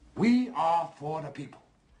We are for the people.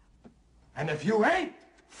 And if you ain't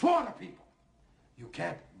for the people, you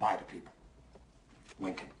can't buy the people.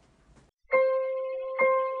 Lincoln.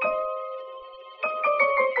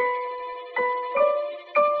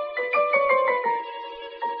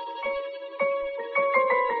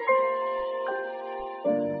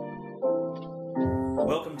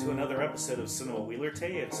 Welcome to another episode of Cinema Wheelerte.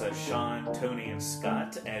 It's Sean, Tony, and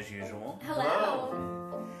Scott, as usual.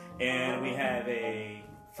 Hello. And we have a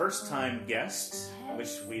first-time guest, which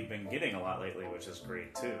we've been getting a lot lately, which is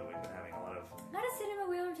great, too. We've been having a lot of... Not a Cinema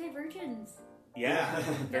Wheelerte virgins. Yeah,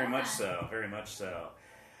 very much so, very much so.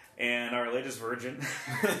 And our latest virgin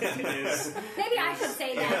is... Maybe I should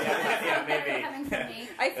say that. Yeah, maybe. Coming from me.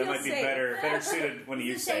 I feel That might be safe. better suited when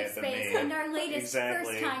you It's a say safe it than space. me. And our latest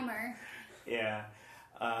Exactly. first-timer. Yeah.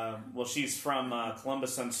 Well, she's from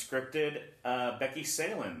Columbus Unscripted. Becky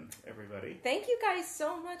Salen, everybody. Thank you guys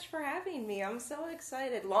so much for having me. I'm so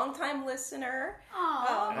excited. Long-time listener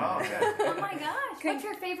Aww. Oh my gosh. What's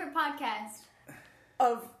your favorite podcast?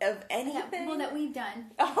 of anything. That we've done.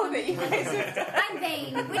 Oh, that you guys have done. I'm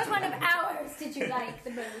vain. Which one of ours did you like the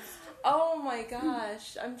most? Oh my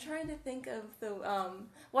gosh. I'm trying to think of the... well,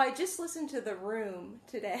 I just listened to The Room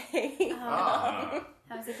today. That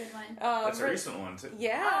was a good one. That's a recent one, too.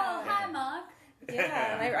 Yeah. Oh, hi, Mark.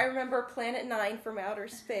 Yeah, and I remember Planet Nine from Outer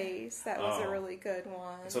Space. That was a really good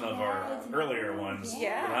one. It's one of our earlier ones.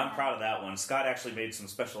 Yeah. And I'm proud of that one. Scott actually made some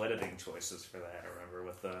special editing choices for that, I remember,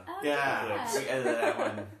 with the... Yeah, we edited that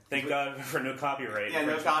one. Thank God for no copyright. Yeah,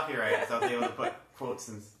 no copyright, so I was able to put quotes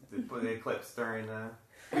and put the clips during the...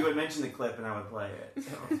 We would mention the clip and I would play it.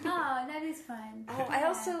 So. Oh, that is fun. Oh,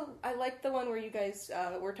 I like the one where you guys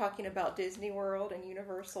were talking about Disney World and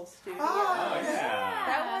Universal Studios. Oh, yeah.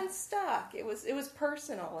 That one stuck. It was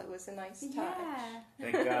personal. It was a nice touch. Yeah.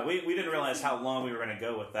 Thank God. We didn't realize how long we were going to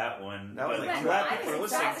go with that one. That was but like I'm two glad hours. people I are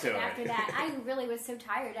was listening exhausted to after it. that. I really was so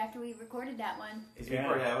tired after we recorded that one. Yeah.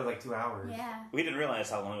 That was like 2 hours. Yeah. We didn't realize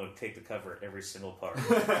how long it would take to cover every single part.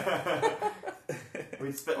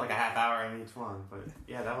 We'd spent like a half hour on each one, but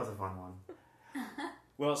yeah, that was a fun one.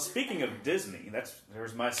 Well, speaking of Disney,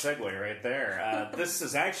 there's my segue right there. This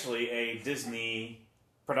is actually a Disney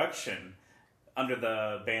production under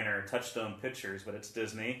the banner Touchstone Pictures, but it's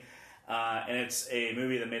Disney. And it's a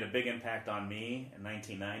movie that made a big impact on me in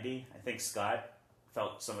 1990. I think Scott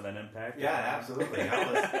felt some of that impact. Yeah, absolutely.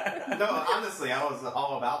 Honestly, I was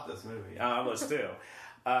all about this movie. I was too.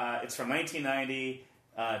 It's from 1990,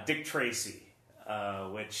 Dick Tracy,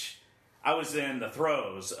 which... I was in the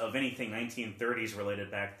throes of anything 1930s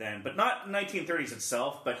related back then, but not 1930s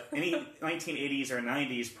itself, but any 1980s or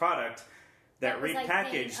 90s product that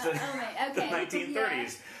repackaged the 1930s. Yeah.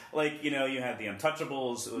 Like, you had the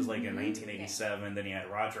Untouchables, it was like in 1987, then you had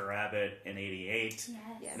Roger Rabbit in 88,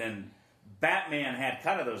 Yes. and then Batman had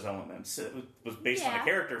kind of those elements. It was based on a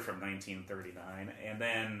character from 1939, and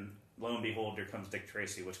then, lo and behold, here comes Dick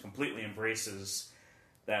Tracy, which completely embraces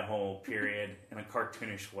that whole period in a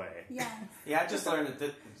cartoonish way. Yes. Yeah, I just learned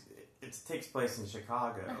that it takes place in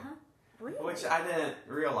Chicago, Really? which I didn't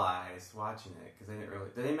realize watching it because they didn't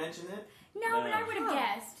really. Did they mention it? No, but I would have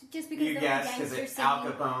guessed just because You the whole guessed 'cause gangster it's scene. Al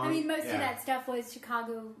Capone. I mean, most Yeah. of that stuff was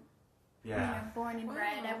Chicago. Yeah. Born and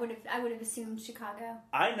bred. I would have assumed Chicago.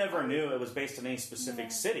 I never knew it was based in any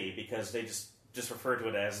specific city because they just referred to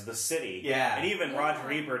it as the city. Yeah. And even Roger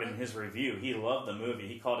Ebert in his review, he loved the movie.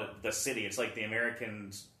 He called it the city. It's like the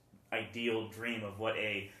American's ideal dream of what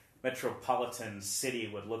a metropolitan city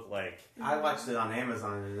would look like. I watched it on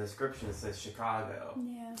Amazon and the description it says Chicago.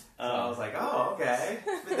 Yeah. So I was like, oh, okay.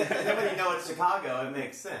 But then when you know it's Chicago, it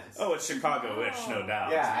makes sense. Oh, it's Chicago-ish, no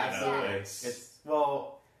doubt. Yeah, You know, absolutely. it's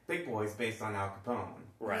Big Boy's based on Al Capone.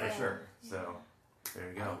 Right. For sure. So, there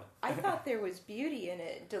you go. I thought there was beauty in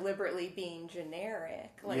it deliberately being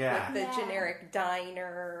generic. Like Yeah. with the generic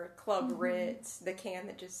diner, Club Ritz, the can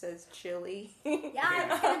that just says chili. Yeah, I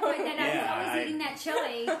was going to point that out. Yeah, He's always eating that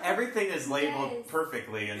chili. Everything is labeled Yes.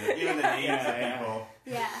 perfectly, and even the names Yeah, of yeah. people.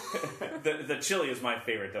 Yeah. the chili is my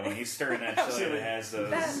favorite, though. When he's stirring that chili, it has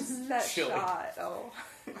those that chili. shot. Oh.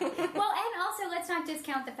 Well, and also let's not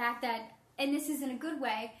discount the fact that, and this is in a good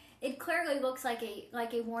way, it clearly looks like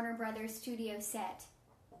a Warner Brothers studio set.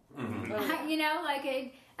 Mm-hmm.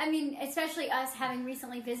 I mean, especially us having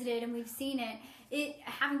recently visited and we've seen it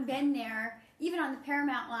having been there, even on the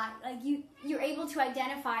Paramount lot, like you're able to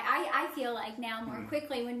identify, I feel like now more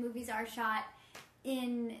quickly when movies are shot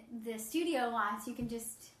in the studio lots, you can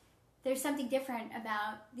just, there's something different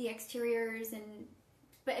about the exteriors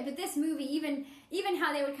but this movie, even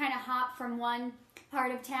how they would kind of hop from one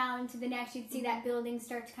part of town to the next, you'd see that building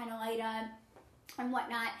start to kind of light up and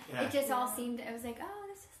whatnot. Yeah. It just all seemed, I was like, oh,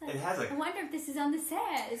 this is Like, It has I wonder if this is on the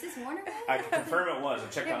set. Is this Warner Brothers? I can confirm it was. I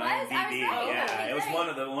checked It on was? I was IMDb. right. Yeah, Okay, it was great.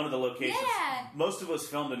 one of the locations. Yeah. Most of it was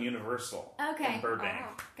filmed in Universal. Okay. In Burbank,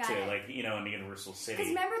 Got too, it. like in the Universal City. Because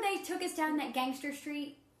remember they took us down that gangster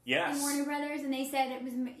street Yes. in Warner Brothers, and they said it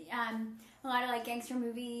was a lot of like gangster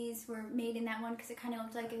movies were made in that one because it kind of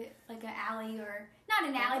looked like an alley, or not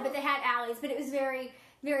an alley, but they had alleys, but it was very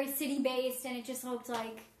very city based, and it just looked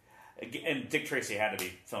like. And Dick Tracy had to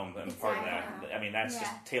be filmed in part of that. Exactly. I mean, that's Yeah.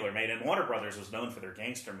 just tailor made. And Warner Brothers was known for their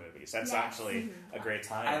gangster movies. That's Yes. actually a great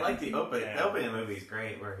time. I like the opening. Yeah. The opening of the movie is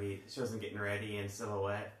great, where he shows him getting ready in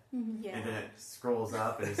silhouette, Yeah. and then it scrolls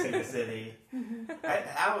up and you see the city.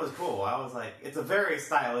 That was cool. I was like, it's a very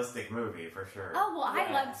stylistic movie for sure. Oh well,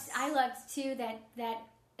 Yes. I loved too that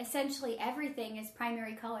essentially everything is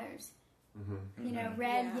primary colors. Mm-hmm. You know,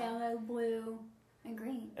 red, Yeah. yellow, blue, and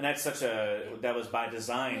green. And that's that was by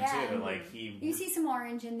design Yeah. too. Like You see some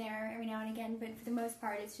orange in there every now and again, but for the most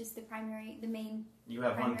part, it's just the main. You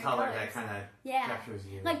have one primary color colors. that kind of Yeah. captures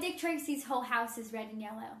you. Like Dick Tracy's whole house is red and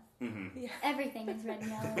yellow. Mhm. Everything is red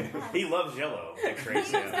and yellow. in the house. He loves yellow. Dick Tracy.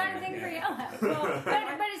 He's got a thing for yellow. Well,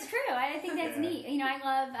 but it's true. I think that's Yeah. neat. You know,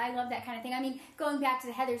 I love that kind of thing. I mean, going back to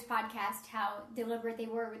the Heather's podcast, how deliberate they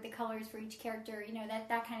were with the colors for each character. You know, that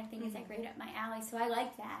kind of thing is like right up my alley. So I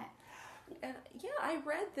like that. Yeah, I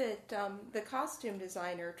read that the costume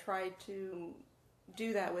designer tried to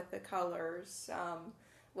do that with the colors.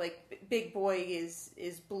 Like Big Boy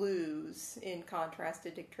is blues in contrast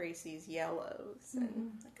to Dick Tracy's yellows,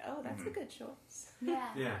 and like, oh, that's a good choice. Yeah.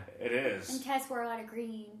 yeah. It is. And Tess wore a lot of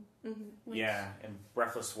green. Which, Yeah, and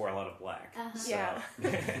Breathless wore a lot of black. Uh-huh. So. Yeah.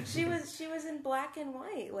 She was in black and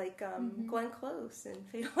white, like Glenn Close in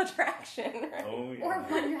Fatal Attraction. Right? Oh yeah. Or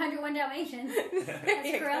 101 Dalmatians. That's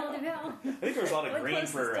Cruella de Vil. I think there was a lot of Glenn green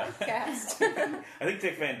Close for. is typecast. I think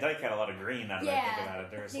Dick Van Dyke had a lot of green. Now that I think about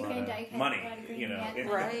it, there was Dick a lot Van of Dyke had money. a lot of green, You know, yeah. in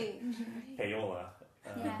Right. payola.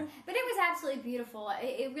 Yeah, but it was absolutely beautiful.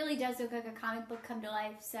 It really does look like a comic book come to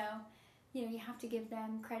life. So, you know, you have to give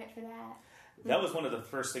them credit for that. That was one of the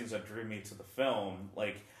first things that drew me to the film.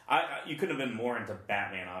 Like, you couldn't have been more into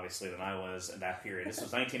Batman, obviously, than I was in that period. This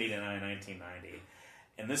was 1989, 1990.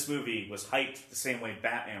 And this movie was hyped the same way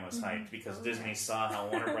Batman was hyped, because Disney saw how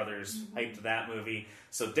Warner Brothers hyped that movie.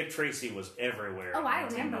 So Dick Tracy was everywhere Oh, in I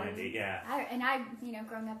remember. 1990. Yeah. I, you know,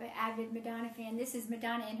 growing up an avid Madonna fan, this is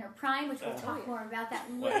Madonna in her prime, which we'll talk more about that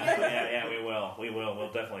Well, later. yeah, we will.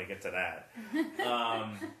 We'll definitely get to that.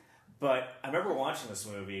 But I remember watching this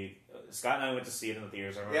movie. Scott and I went to see it in the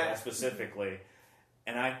theaters. I remember that specifically.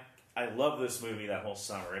 And I love this movie that whole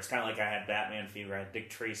summer. It's kind of like I had Batman fever, I had Dick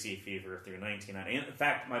Tracy fever through 1990. In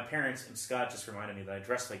fact, my parents and Scott just reminded me that I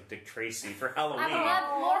dressed like Dick Tracy for Halloween. I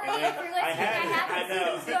love Lori, And if you're listening, I have to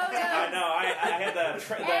see these photos. I know. I had the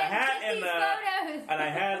hat and these the photos. and I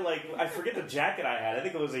had I forget the jacket I had. I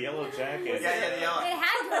think it was a yellow jacket. Yeah, the yellow. It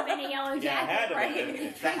had to have been a yellow jacket, Yeah, it had to have right?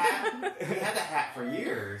 been. The hat. We had the hat for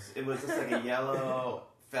years. It was just like a yellow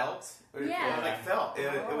felt. It Yeah. was like felt.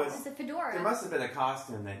 It was. It's a fedora. There must have been a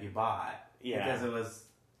costume that you bought. Yeah. Because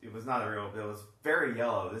it was not a real. It was very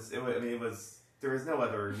yellow. It was. There was no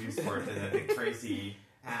other use for it than a Dick Tracy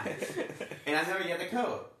hat. And I know you had the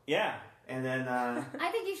coat. Yeah. And then. I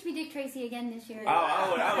think you should be Dick Tracy again this year. Oh,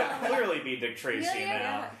 I would clearly be Dick Tracy Really? now.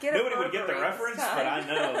 Yeah. Get a Nobody would get the Burberry reference, this but time. I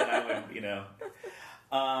know that I would, you know.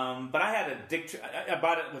 But I had a I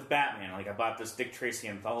bought it with Batman. Like, I bought this Dick Tracy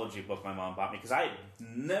anthology book my mom bought me, because I had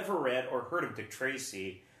never read or heard of Dick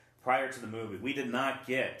Tracy prior to the movie. We did not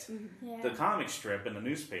get Yeah. the comic strip in the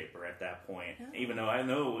newspaper at that point, even though I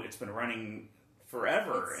know it's been running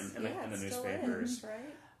forever in the it still newspapers. is,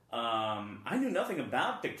 right? I knew nothing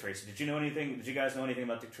about Dick Tracy. Did you know anything? Did you guys know anything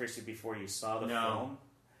about Dick Tracy before you saw the film?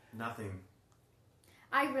 Nothing.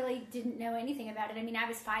 I really didn't know anything about it. I mean, I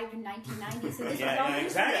was 5 in 1990, so this was all Yeah, new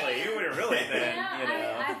exactly. to me. You were really then. Yeah, You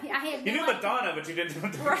know. I had You no knew idea. Madonna, but you didn't know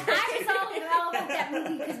Dick I Tracy. was all about that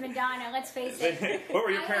movie because Madonna, let's face it. What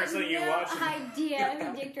were your parents letting you watch? I had no idea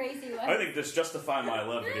who Dick Tracy was. I think this Justify My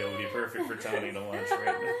Love video would be perfect for Tony to watch right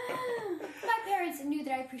now. My parents knew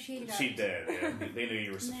that I appreciated art. She did, yeah. They knew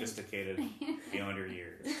you were sophisticated beyond your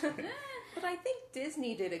years. But I think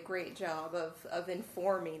Disney did a great job of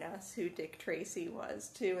informing us who Dick Tracy was,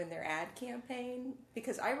 too, in their ad campaign.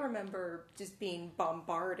 Because I remember just being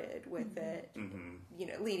bombarded with it, you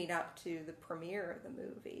know, leading up to the premiere of the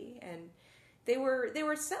movie. And they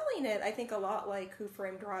were selling it, I think, a lot like Who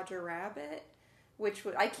Framed Roger Rabbit, which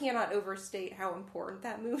I cannot overstate how important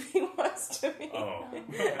that movie was to me. Oh.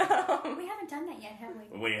 We haven't done that yet, have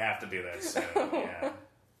we? We have to do that soon, yeah.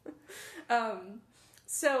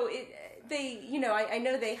 So they, I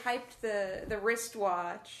know they hyped the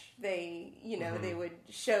wristwatch. They, they would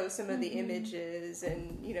show some of the images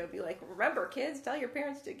and, be like, remember, kids, tell your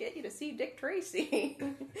parents to get you to see Dick Tracy.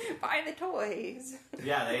 Buy the toys.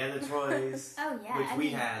 Yeah, they had the toys. Oh, yeah. Which we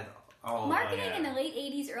had. Oh, marketing yeah. in the late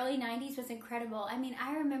 80s, early 90s was incredible. I mean,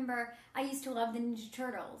 I remember I used to love the Ninja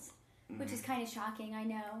Turtles, which is kind of shocking, I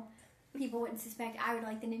know. People wouldn't suspect I would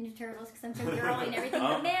like the Ninja Turtles because I'm so girly and everything.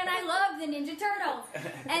 But man, I love the Ninja Turtles.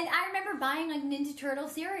 And I remember buying like Ninja Turtle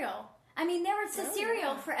cereal. I mean, there was a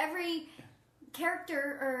cereal for every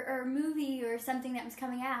character or movie or something that was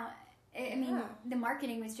coming out. I mean, the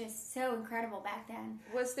marketing was just so incredible back then.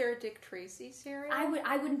 Was there a Dick Tracy cereal?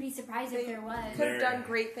 I wouldn't be surprised if there was. Could have done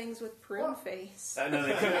great things with Prune Face. No,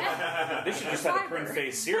 they could have. They should just have a prune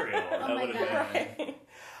face cereal. Oh That my would have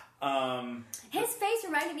been. His face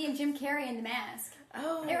reminded me of Jim Carrey in The Mask.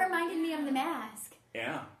 Oh. It reminded me of The Mask.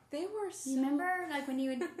 Yeah. They were so... You remember? Like when you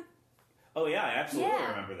would... Oh, yeah, I absolutely Yeah.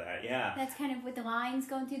 remember that. Yeah. That's kind of with the lines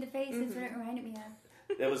going through the face. That's what it reminded me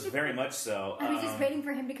of. That was very much so. I was just waiting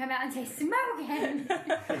for him to come out and say, "Smoking."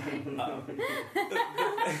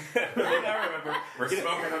 I remember. We're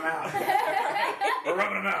smoking them out. We're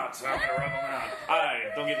rubbing them out, so I'm going to rub them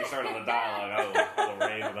out. Don't get me started on the dialogue. I will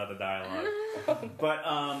rave about the dialogue.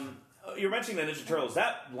 But you're mentioning the Ninja Turtles.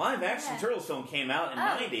 That live-action Turtles film came out in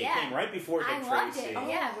 90. yeah. It came right before Dick I loved Tracy. it. Oh,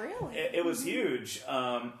 Yeah. really? It was huge.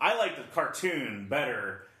 I liked the cartoon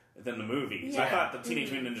better than the movies. I Yeah. thought the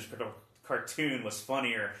Teenage Mutant Ninja Turtle cartoon was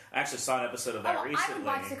funnier. I actually saw an episode of that Oh, recently. I would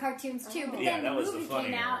watch the cartoons too, but Yeah, then that the was the movie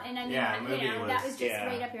funnier. came out, and I mean, Yeah, the movie that was just yeah.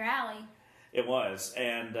 right up your alley. It was,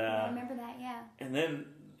 and I remember that, yeah. and then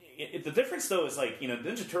the difference though is like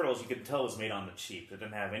Ninja Turtles you could tell was made on the cheap. It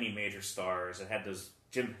didn't have any major stars. It had those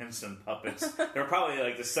Jim Henson puppets. They were probably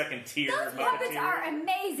like the second tier. Those puppets are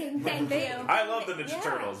amazing. Thank you. I love the Ninja Yeah.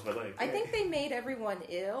 Turtles, but like I think they made everyone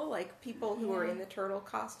ill. Like people who were in the turtle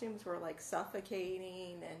costumes were like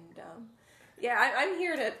suffocating, and I'm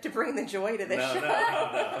here to bring the joy to this show. No.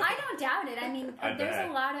 I don't doubt it. I mean, I there's bet.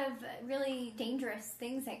 a lot of really dangerous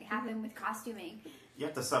things that happen with costuming. You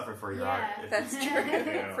have to suffer for your Yeah. art. That's true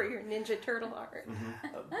Yeah. for your Ninja Turtle art.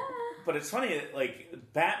 But it's funny, like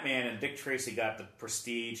Batman and Dick Tracy got the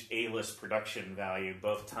prestige A-list production value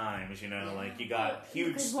both times. Like you got huge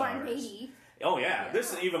Because stars. Warren Beatty. Oh yeah,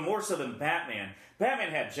 this is even more so than Batman.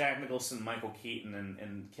 Batman had Jack Nicholson, Michael Keaton,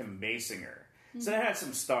 and Kim Basinger, so it had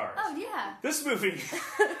some stars. Oh yeah. This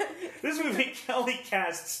movie, Kelly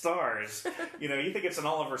cast stars. You think it's an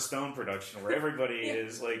Oliver Stone production where everybody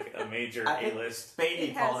is like a major I think A-list. Beatty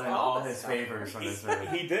He has called in all all the his stuff. favors from this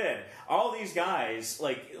movie. He did. All these guys,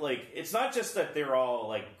 like it's not just that they're all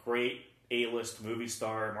like great A-list movie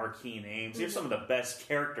star marquee names. They're some of the best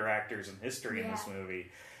character actors in history in this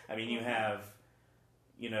movie. I mean, you have,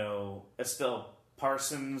 Estelle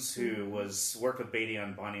Parsons, who worked with Beatty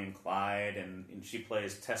on Bonnie and Clyde, and she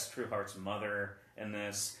plays Tess Trueheart's mother in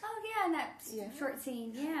this. Oh yeah, in that short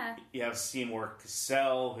scene. Yeah. You have Seymour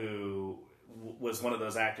Cassell, who was one of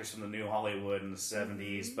those actors from the New Hollywood in the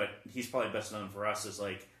 70s, but he's probably best known for us as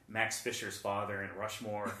like Max Fisher's father in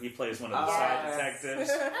Rushmore. He plays one of the side Yes. detectives.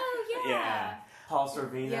 Oh yeah. Yeah. Paul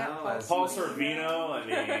Sorvino. Yeah, as- Paul Sorvino, I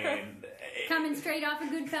mean... Coming straight off of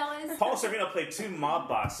Goodfellas. Paul Sorvino played two mob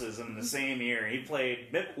bosses in the same year. He played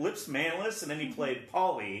Lips Manless, and then he played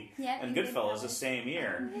Paulie Yeah, in in Goodfellas the Goodfellas. same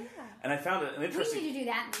year. Yeah. And I found it an We interesting... need to do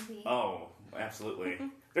that movie. Oh, absolutely.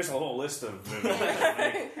 There's a whole list of movies.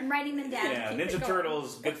 Yeah, I'm writing them down. Keep it Ninja going.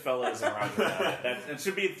 Turtles, Goodfellas, and Roger Rabbit. It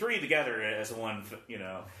should be three together as one,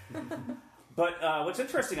 But what's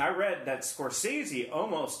interesting, I read that Scorsese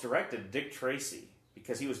almost directed Dick Tracy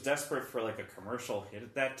because he was desperate for like a commercial hit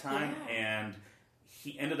at that time, and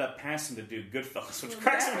he ended up passing to do Goodfellas, which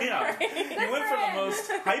cracks me up. He went from the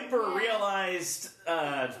most hyper-realized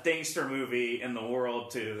gangster movie in the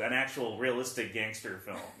world to an actual realistic gangster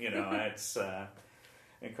film. It's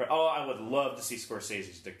incredible. Oh, I would love to see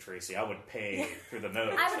Scorsese's Dick Tracy. I would pay through the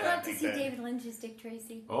nose. I would love to think see that- David Lynch's Dick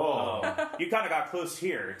Tracy. Oh. You kind of got close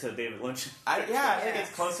here to David Lynch. I think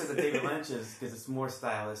it's closer to David Lynch's because it's more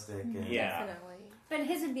stylistic. And Yeah. Definitely. But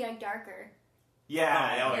his would be like darker.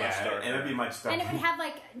 Yeah, Oh, oh, much yeah. darker. And it would be much darker. And it would have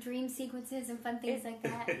like dream sequences and fun things like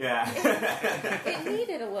that. Yeah. It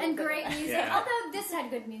needed a little And bit great of- music. Yeah. Although this had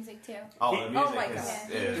good music too. Oh, the music Oh my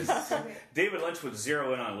is... God. David Lynch would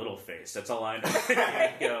zero in on Littleface. That's all I know.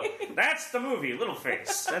 He'd go, that's the movie,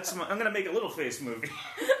 Littleface. I'm going to make a Littleface movie.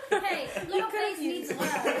 Hey, Little Face needs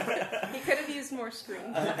love. He could have used more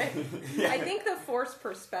screen time. I think the forced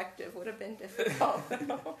perspective would have been difficult.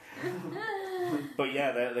 But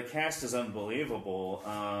yeah, the cast is unbelievable.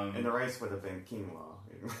 And the rice would have been quinoa.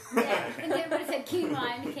 Yeah, and they would have said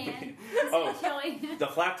quinoa in a can. Oh. Chili. The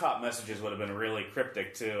flat top messages would have been really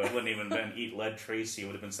cryptic too. It wouldn't even been "Eat lead, Tracy." It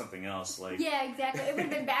would have been something else. Like Yeah, exactly. It would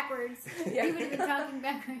have been backwards. Yeah. He would have been talking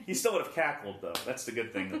backwards. he still would have cackled though. That's the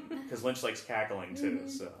good thing because Lynch likes cackling too.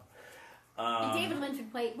 So. And David Lynch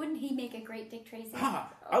would play. Wouldn't he make a great Dick Tracy? I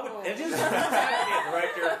would, if this was a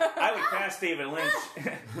director, I would cast David Lynch.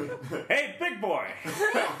 Hey, big boy,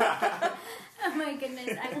 Oh my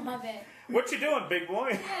goodness, I love it. what you doing, big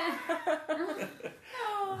boy?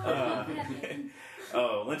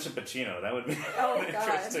 Oh, Lynch and Pacino, that would be Oh, an God.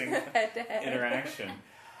 interesting Head-to-head. interaction.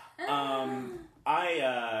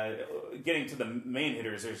 Getting to the main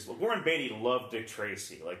hitters, there's Warren Beatty loved Dick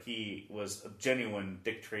Tracy. Like, he was a genuine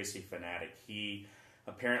Dick Tracy fanatic. He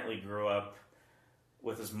apparently grew up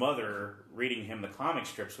with his mother reading him the comic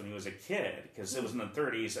strips when he was a kid, because it was in the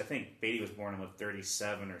 30s. I think Beatty was born in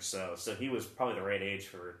 37 or so. So he was probably the right age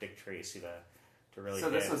for Dick Tracy to really So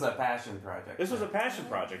this hit. was a passion project. This was a passion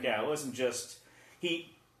project, yeah. It wasn't just...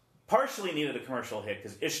 He partially needed a commercial hit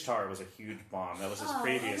because Ishtar was a huge bomb. That was his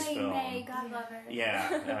previous May, film. May, God love her.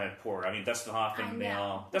 Yeah, poor. I mean, Dustin Hoffman, I they know.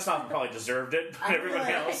 all... Dustin Hoffman probably deserved it, but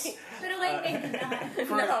everybody else... But Elaine maybe not.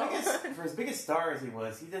 For as big a star as he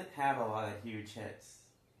was, he didn't have a lot of huge hits.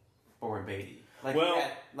 Warren Beatty. Like, Well- he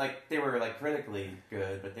had, they were critically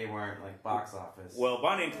good, but they weren't box office. Well,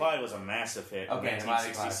 Bonnie and Clyde was a massive hit in Okay,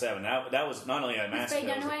 1967. That was not only a massive Faye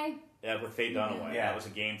hit, it was a- Dunaway? with Faye Dunaway. Yeah. That was a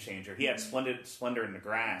game changer. He had Splendor in the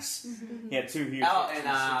Grass. He had two huge Oh, hits in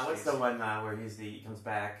and the 60s. what's the one where he comes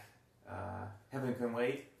back? Heaven Can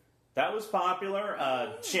Wait. That was popular.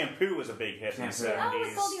 Shampoo was a big hit in the Shampoo. 70s. Oh,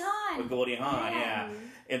 with Goldie Hawn. With Goldie Hawn, Yeah. yeah.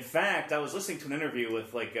 In fact, I was listening to an interview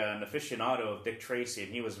with an aficionado of Dick Tracy,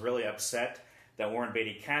 and he was really upset that Warren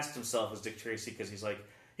Beatty cast himself as Dick Tracy because he's like,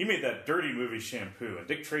 he made that dirty movie Shampoo, and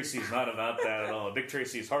Dick Tracy's not about that at all. Dick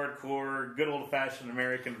Tracy's hardcore, good old-fashioned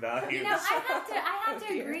American values. You know, I have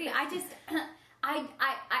to agree. I just,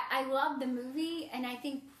 I love the movie, and I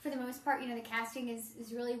think for the most part, the casting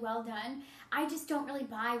is really well done. I just don't really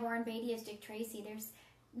buy Warren Beatty as Dick Tracy.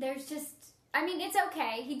 There's just, I mean, it's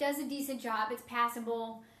okay. He does a decent job. It's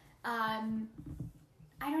passable. I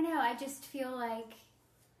don't know. I just feel like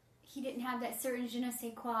he didn't have that certain je ne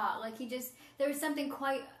sais quoi. Like, there was something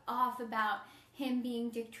quite off about him being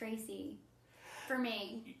Dick Tracy for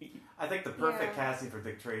me. I think the perfect Yeah. casting for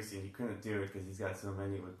Dick Tracy, and he couldn't do it because he's got so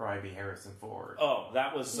many, would probably be Harrison Ford. Oh,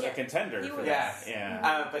 that was a Yeah. contender He for was. that.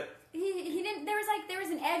 Yeah. But He didn't. There was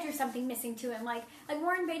an edge or something missing to him. Like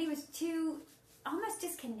Warren Beatty was too almost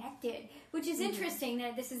disconnected, which is interesting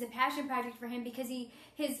that this is a passion project for him because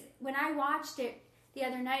when I watched it the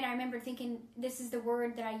other night, I remember thinking this is the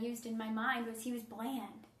word that I used in my mind was he was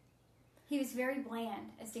bland. He was very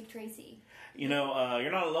bland as Dick Tracy. You're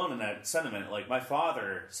not alone in that sentiment. Like, my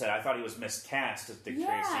father said, I thought he was miscast as Dick Yeah.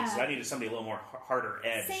 Tracy, so I needed somebody a little more harder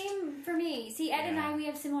edged. Same for me. See, Ed and Yeah. I, we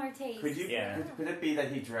have similar tastes. could it be that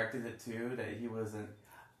he directed it too? That he wasn't.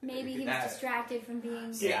 Maybe he was distracted from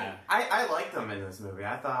being. Yeah. I liked him in this movie.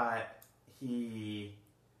 I thought he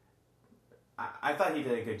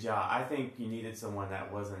did a good job. I think you needed someone that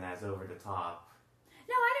wasn't as over the top.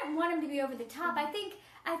 No, I didn't want him to be over the top. I think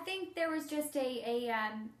there was just a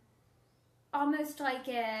almost like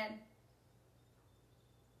a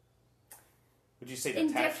Would you say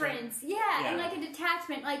detachment? indifference. Yeah, and like a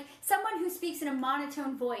detachment. Like someone who speaks in a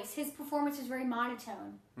monotone voice. His performance was very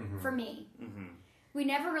monotone for me. Mm-hmm. We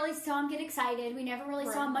never really saw him get excited. We never really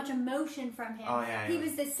saw much emotion from him. Oh, yeah, He yeah.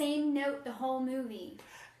 was the same note the whole movie.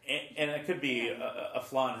 And it could be a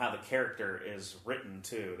flaw in how the character is written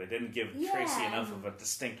too. They didn't give Tracy enough of a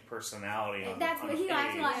distinct personality. That's what he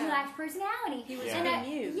lacked. He page. lacked personality. He was Yeah.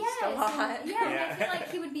 amused yes, a lot. and I feel like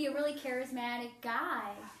he would be a really charismatic guy.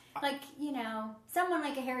 Like, someone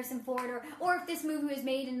like a Harrison Ford, or if this movie was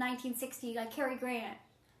made in 1960, like Cary Grant.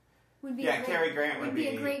 Would be Cary Grant would be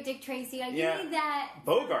a be- great Dick Tracy. Like, Yeah. you need that.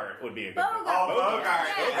 Bogart would be a good Bogart. one. Oh, Bogart.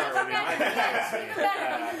 Yeah, Bogart would be that's my better. Yes, even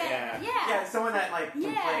better. Even better. Yeah. Yeah, someone that can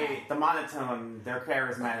Yeah. play the monotone. They're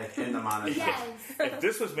charismatic in the monotone. Yes. If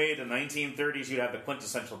this was made in the 1930s, you'd have the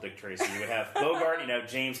quintessential Dick Tracy. You would have Bogart,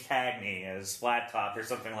 James Cagney as Flat Top or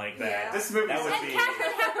something like that. Yeah. This movie That would And be.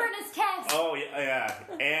 Katharine Hepburn as Tess. Oh yeah,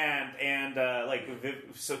 and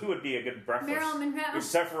so who would be a good breakfast? Marilyn Monroe. There's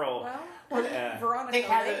several. Well, Yeah. Veronica They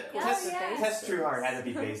had Lake to, was Tess, the yeah. Tess basis. Trueheart had to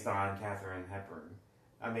be based on Katharine Hepburn.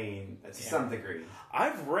 I mean, to some degree.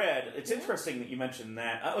 I've read. It's interesting that you mentioned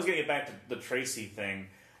that. I was going to get back to the Tracy thing.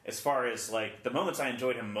 As far as the moments I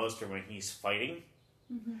enjoyed him most are when he's fighting,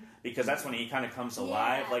 because that's when he kind of comes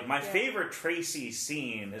alive. Yeah. Like my Yeah. favorite Tracy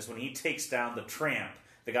scene is when he takes down the tramp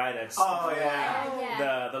the guy that's Oh yeah.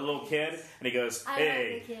 Yeah. the little kid, and he goes, I love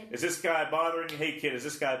 "Hey, the kid. is this guy bothering you? Hey kid, is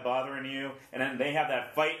this guy bothering you?" And then they have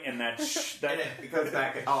that fight, and that that And it goes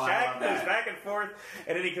back. Oh, I Shaq love goes that. back and forth,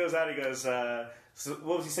 and then he goes out. He goes, so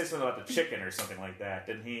what was he say something about the chicken or something like that?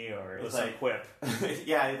 Didn't he? Or it was It's some like- quip.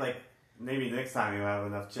 Yeah, he's like maybe next time you'll have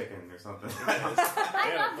enough chicken or something.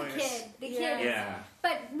 I Yeah, love the like- kid. The Yeah. kid is Yeah.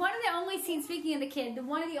 But one of the only scenes, speaking of the kid,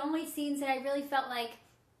 one of the only scenes that I really felt like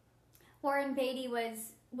Warren Beatty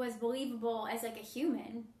was believable as like a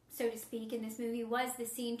human, so to speak, in this movie was the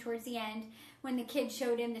scene towards the end when the kid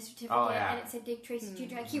showed him the certificate yeah. and it said Dick Tracy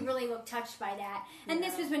Jr. He really looked touched by that. And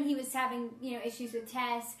this Yeah. was when he was having, issues with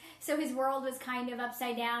Tess, so his world was kind of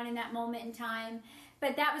upside down in that moment in time.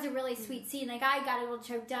 But that was a really sweet scene. Like, I got a little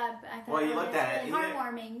choked up. I thought, Well, you looked that's at it, really you didn't-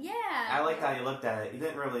 heartwarming. Yeah. I liked how you looked at it. You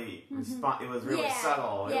didn't really respond. It was really Yeah,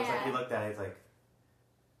 subtle. It was like yeah. you looked at it. It's like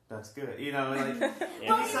that's good. You know, like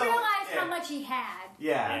Well, he So, realized yeah. how much he had.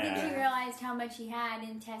 yeah. I think he Yeah. realized how much he had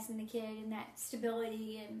in Tess and the kid and that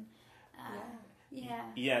stability and yeah.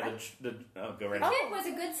 Yeah, go right The ahead. kid was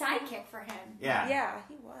a good sidekick for him. Yeah. Yeah,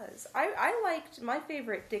 he was. I liked my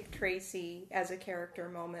favorite Dick Tracy as a character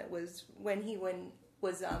moment was when he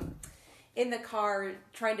was in the car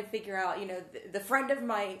trying to figure out,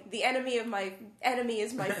 the enemy of my enemy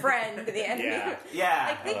is my friend. The enemy. Yeah. Yeah.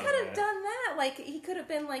 Like they I love could have that. done that. Like he could have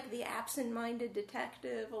been like the absent-minded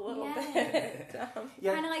detective a little Yeah. bit.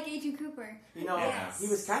 Yeah. Kind of like Agent Cooper. You know, Yes. he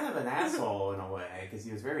was kind of an asshole in a way because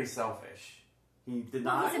he was very selfish. He did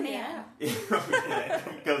Well, not. he's a man.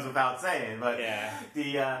 It goes without saying, but Yeah.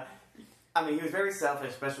 he was very selfish,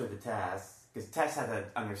 especially with Tess, because Tess had to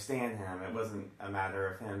understand him. It wasn't a matter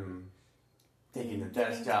of him taking the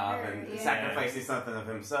Giving desk to job her, and yeah. sacrificing something of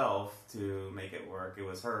himself to make it work. It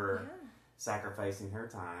was her Yeah. sacrificing her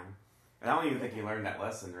time. And I don't even think he learned that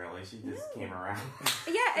lesson, really. She just came around.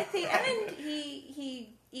 Yeah, at the end,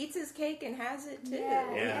 he eats his cake and has it too.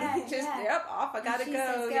 Yeah, He just, yeah. yep, off I gotta She go.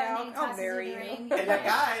 says, "Go," Yeah, and he I'll tosses marry in the you. ring. And that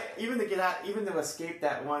guy, even to escape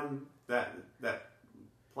that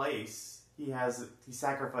place, he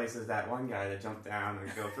sacrifices that one guy to jump down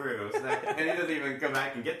and go through. And he doesn't even come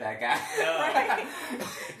back and get that guy. Right.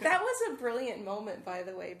 That was a brilliant moment, by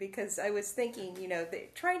the way, because I was thinking,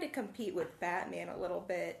 trying to compete with Batman a little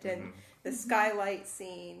bit and the skylight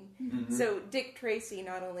scene. So Dick Tracy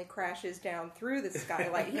not only crashes down through the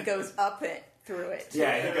skylight, he goes up it through it.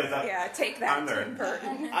 Yeah, he goes up Yeah, take that, under. Tim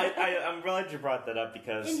Burton. I'm glad you brought that up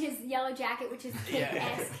because In his yellow jacket, which is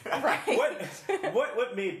kid-esque. Right.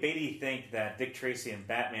 what made Beatty think that Dick Tracy and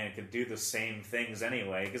Batman could do the same things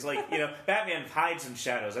anyway? Because Batman hides in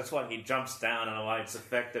shadows. That's why he jumps down and why it's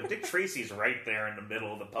effective. Dick Tracy's right there in the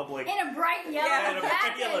middle of the public. In a bright yellow Yeah, in a bright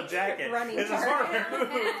jacket. yellow jacket. Running It's a hard.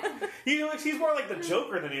 smart move. He's more like the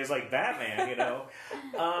Joker than he is like Batman,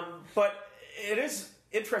 But it is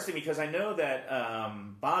interesting because I know that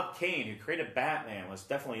Bob Kane, who created Batman, was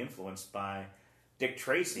definitely influenced by Dick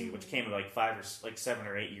Tracy, which came like 7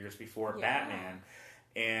 or 8 years before Yeah. Batman.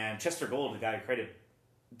 And Chester Gould, the guy who created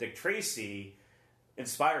Dick Tracy,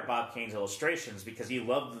 inspired Bob Kane's illustrations because he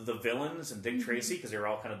loved the villains in Dick Tracy because they were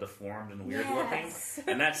all kind of deformed and weird Yes.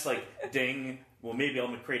 looking. And that's like, ding, well, maybe I'm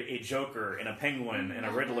going to create a Joker and a Penguin and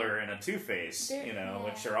a Riddler and a Two-Face,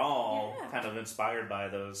 which are all Yeah. kind of inspired by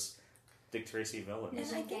those Dick Tracy villains. Those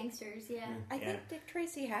And I are think- gangsters, yeah. I Yeah. think Dick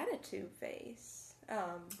Tracy had a Two-Face.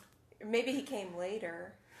 Maybe he came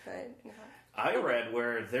later, but... I read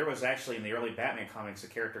where there was actually in the early Batman comics a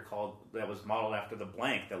character that was modeled after the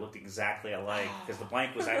Blank that looked exactly alike because the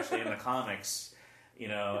Blank was actually in the comics,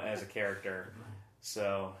 as a character.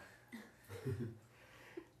 So,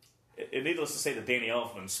 needless to say, the Danny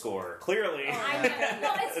Elfman score clearly. I know.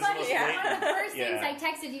 Well, it's is funny. most One blatant. of the first things Yeah. I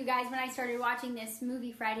texted you guys when I started watching this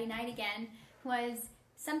movie Friday night again was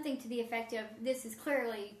something to the effect of, this is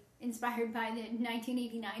clearly inspired by the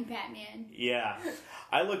 1989 Batman. Yeah,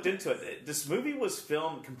 I looked into it. This movie was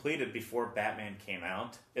completed before Batman came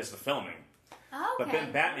out as the filming. Okay. But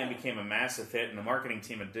then Batman became a massive hit, and the marketing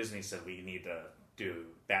team at Disney said we need to do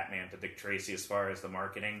Batman to Dick Tracy as far as the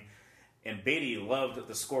marketing. And Beatty loved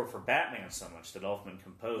the score for Batman so much that Elfman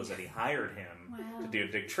composed that he hired him Wow. to do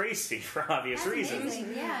Dick Tracy for obvious That's reasons.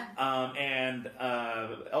 amazing, yeah. And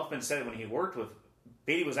Elfman said when he worked with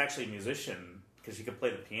Beatty was actually a musician because he could play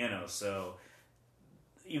the piano. So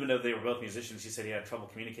even though they were both musicians, he said he had trouble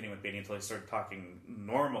communicating with Beatty until they started talking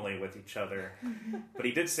normally with each other. But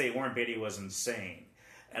he did say Warren Beatty was insane.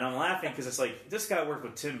 And I'm laughing because it's like, this guy worked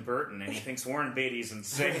with Tim Burton and he thinks Warren Beatty's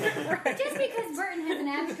insane. Just because Burton has an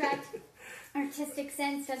abstract artistic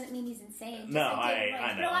sense doesn't mean he's insane. Just No, like David I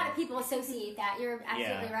Lynch. know. But a lot of people associate that. You're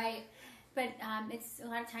absolutely Yeah. right. But it's a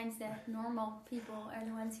lot of times the normal people are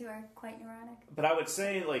the ones who are quite neurotic. But I would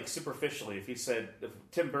say, like, superficially, if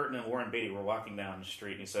Tim Burton and Warren Beatty were walking down the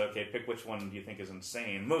street and you said, okay, pick which one do you think is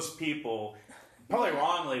insane, most people probably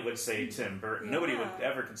wrongly would say Tim Burton. Yeah. Nobody would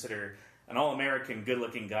ever consider an all-American,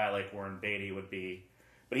 good-looking guy like Warren Beatty would be.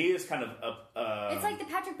 But he is kind of It's like the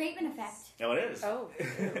Patrick Bateman effect. Oh, it is. Oh.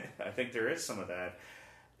 I think there is some of that.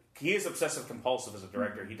 He is obsessive compulsive as a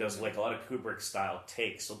director. He does like a lot of Kubrick style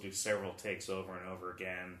takes. He'll do several takes over and over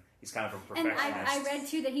again. He's kind of a And perfectionist. I read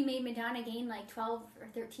too that he made Madonna gain like 12 or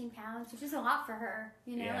 13 pounds, which is a lot for her.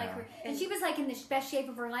 You know, Yeah. and she was like in the best shape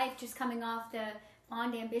of her life, just coming off the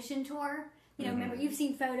Blonde Ambition tour. You know, remember you've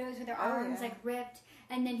seen photos with her arms yeah. like ripped,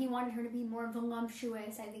 and then he wanted her to be more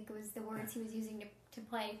voluptuous. I think was the words he was using to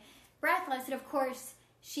play Breathless. And of course,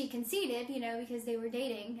 she conceded. You know, because they were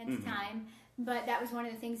dating at the time. But that was one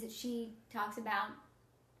of the things that she talks about.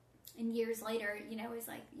 And years later, you know, is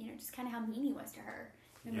like, you know, just kind of how mean he was to her.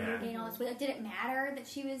 Remember her gain all this weight. Like, did it matter that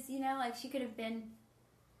she was, you know, like she could have didn't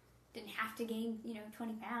have to gain, you know,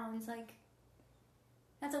 20 pounds. Like,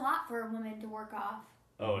 that's a lot for a woman to work off.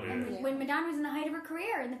 Oh, it And is. when Madonna was in the height of her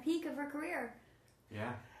career, in the peak of her career.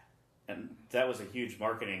 Yeah. And that was a huge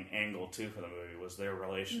marketing angle too for the movie. Was their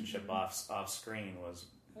relationship off screen was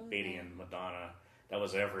Beatty and Madonna. That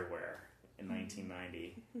was everywhere in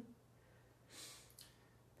 1990.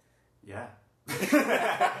 Yeah.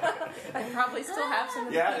 I probably still have some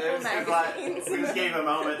of the Yeah, People there's a lot. magazines. We just gave a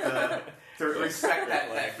moment to respect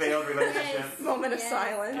that failed relationship. Yes. Moment of Yes.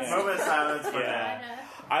 silence. Yeah. Moment of silence for Yeah. that.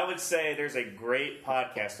 I would say there's a great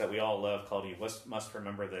podcast that we all love called "You Must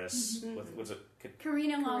Remember This." With was it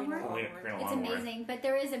Karina Longworth. Longworth. Karina It's Longworth. amazing. But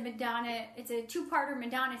there is a Madonna, it's a two-parter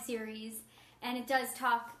Madonna series, and it does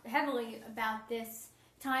talk heavily about this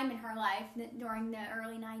time in her life during the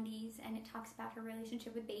early 90s, and it talks about her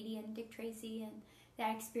relationship with Beatty and Dick Tracy and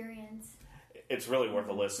that experience. It's really worth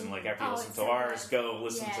a listen. Like after you Oh, listen it's to so ours, good. go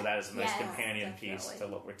listen Yeah. to that as a nice Yes, companion piece definitely.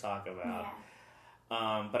 to what we're talking about.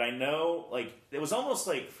 Yeah. But I know, like, it was almost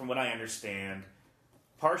like, from what I understand,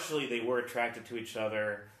 partially they were attracted to each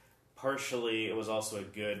other. Partially, it was also a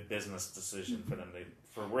good business decision for them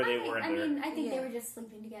for where they were in their. I think they Yeah. were just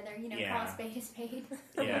sleeping together. You know, Yeah. call a spade a spade.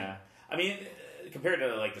 Yeah, I mean, compared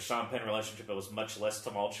to like the Sean Penn relationship, it was much less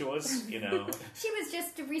tumultuous. You know. She was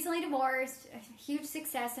just recently divorced, a huge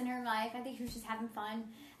success in her life. I think she was just having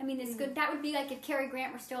fun. I mean, this good. That would be like if Cary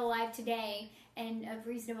Grant were still alive today and of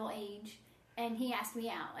reasonable age, and he asked me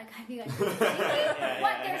out. Like I'd be like,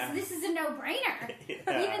 what? This is a no-brainer.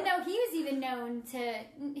 Yeah. Even though he was even known to,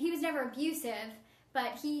 he was never abusive,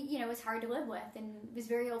 but he, you know, was hard to live with and was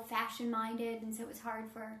very old-fashioned minded, and so it was hard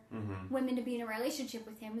for women to be in a relationship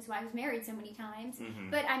with him. Was why he was married so many times.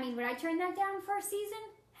 But I mean, would I turn that down for a season?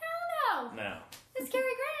 Hell no. No, It's Cary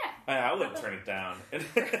Grant. I wouldn't turn it down.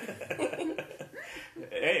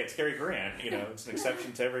 Hey, it's Cary Grant. You know, it's an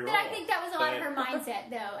exception to every rule. But I think that was a lot of But- her mindset,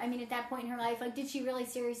 though. I mean, at that point in her life, like, did she really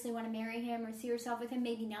seriously want to marry him or see herself with him?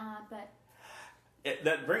 Maybe not, but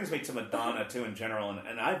That brings me to Madonna too in general,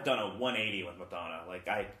 and I've done a 180 with Madonna. Like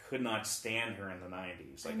I could not stand her in the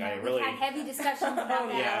 90s. Like I we've really, had heavy discussions about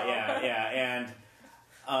that. yeah, and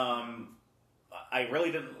I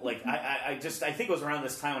really didn't like. I think it was around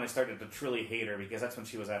this time when I started to truly hate her because that's when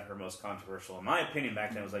she was at her most controversial. In my opinion,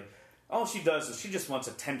 back then, it was like all she does is she just wants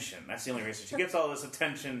attention. That's the only reason she gets all this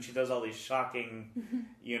attention. She does all these shocking,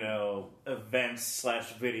 you know, events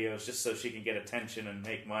 / videos just so she can get attention and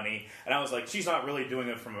make money. And I was like, she's not really doing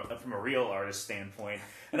it from a real artist standpoint.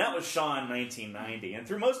 And that was Shawn 1990. And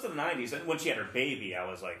through most of the 90s, and when she had her baby, I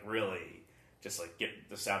was like, really. Just like get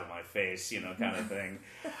this out of my face, you know, kind of thing.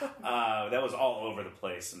 That was all over the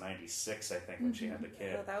place in '96, I think, when she had the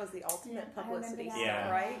kid. Well, that was the ultimate Yeah, I remember publicity that. stuff,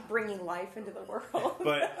 Yeah. right? Bringing life into the world.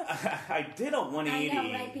 But I did a I 180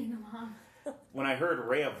 know, right? Being a mom. when I heard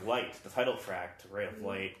 "Ray of Light," the title track to "Ray of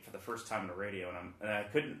Light" for the first time on the radio, and I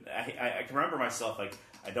couldn't. I can remember myself like,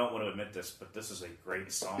 I don't want to admit this, but this is a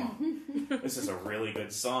great song. This is a really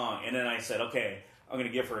good song. And then I said, okay, I'm going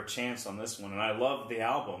to give her a chance on this one, and I loved the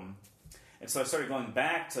album. And so I started going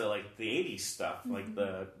back to like the '80s stuff, like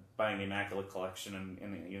the buying the Immaculate Collection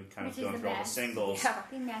and you know, kind Which of is going the through all the best. singles. Yeah.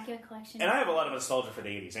 The Immaculate Collection. And I have a lot of nostalgia for the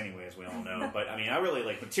 80s anyway, as we all know. But, I mean, I really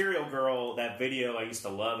like Material Girl, that video I used to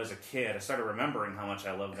love as a kid. I started remembering how much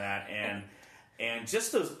I loved that. And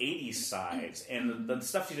just those 80s sides and the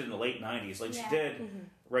stuff she did in the late 90s. Like, she did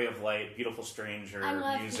Ray of Light, Beautiful Stranger, I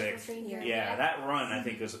love music. Beautiful Stranger. Yeah, that run, I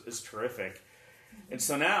think, is terrific. And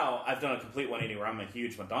so now I've done a complete 180 where I'm a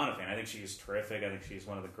huge Madonna fan. I think she's terrific. I think she's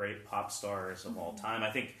one of the great pop stars of all time. I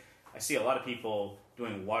think I see a lot of people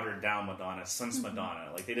doing watered down Madonna since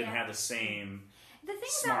Madonna. Like they didn't Yeah. have the same. The thing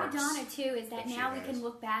smarts about Madonna too is that that she now we has. can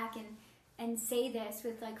look back and and say this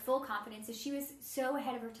with like full confidence is she was so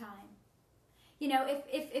ahead of her time. You know,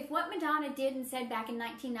 if what Madonna did and said back in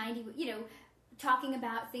 1990, you know, talking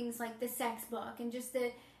about things like the sex book and just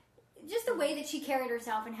the way that she carried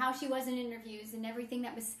herself and how she was in interviews and everything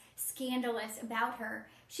that was scandalous about her,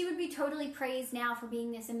 she would be totally praised now for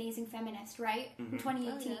being this amazing feminist, right? In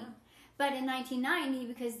 2018. Oh, yeah. But in 1990,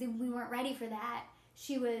 because we weren't ready for that,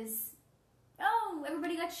 she was,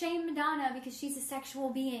 everybody got shamed Madonna because she's a sexual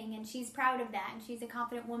being and she's proud of that and she's a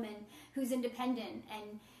confident woman who's independent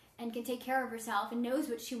and can take care of herself and knows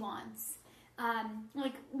what she wants.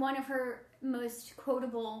 Like one of her most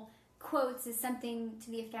quotable quotes is something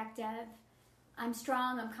to the effect of, "I'm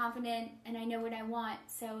strong, I'm confident, and I know what I want,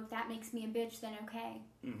 so if that makes me a bitch, then okay."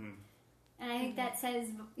 Mm-hmm. And I think that says,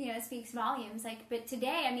 you know, speaks volumes. Like, but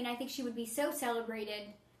today, I mean, I think she would be so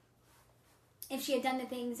celebrated if she had done the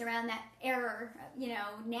things around that era, you know,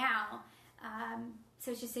 now. So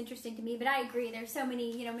it's just interesting to me. But I agree, there's so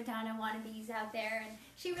many, you know, Madonna wannabes out there, and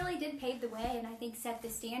she really did pave the way, and I think set the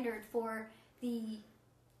standard for the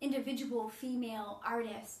individual female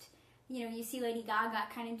artist. You know, you see Lady Gaga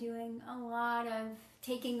kind of doing a lot of,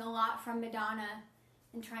 taking a lot from Madonna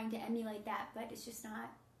and trying to emulate that, but it's just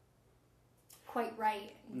not quite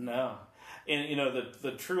right. No. And, you know,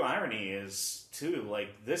 the true irony is, too,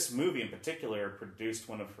 like, this movie in particular produced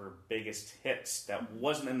one of her biggest hits that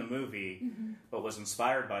wasn't in the movie, but was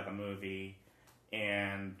inspired by the movie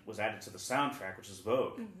and was added to the soundtrack, which is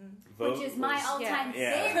Vogue. Vogue Which is my all-time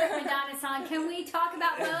Yeah. favorite Madonna song. Can we talk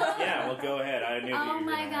about Vogue? Yeah, well, go ahead. I knew that you Oh were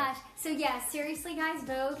my gonna- gosh. So yeah, seriously guys,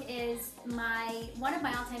 Vogue is one of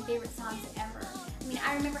my all-time favorite songs ever. I mean,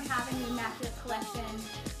 I remember having the Immaculate Collection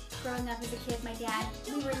growing up as a kid. My dad,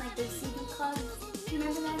 we were in like those CD clubs. Do you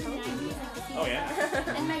remember that in the 90s? Like the CD Oh, yeah.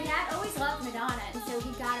 clubs? And my dad always loved Madonna, and so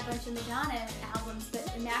he got a bunch of Madonna albums,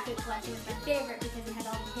 but Immaculate Collection was my favorite because it had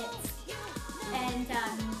all the hits. And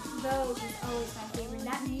Vogue is always my favorite.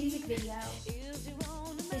 That music video is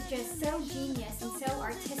just so genius and so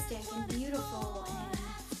artistic and beautiful.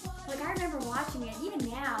 And like I remember watching it even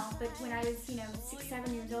now, but when I was 6,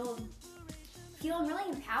 7 years old, feeling really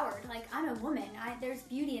empowered. Like I'm a woman. There's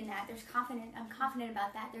beauty in that. I'm confident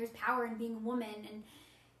about that. There's power in being a woman and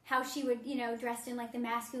how she would dressed in like the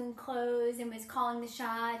masculine clothes and was calling the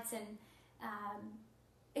shots and.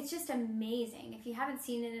 It's just amazing. If you haven't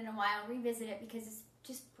seen it in a while, revisit it because it's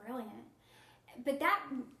just brilliant. But that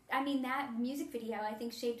music video, I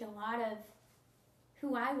think, shaped a lot of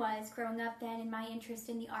who I was growing up then and my interest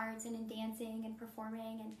in the arts and in dancing and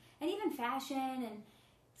performing and even fashion and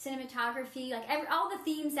cinematography. Like all the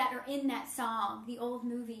themes that are in that song, the old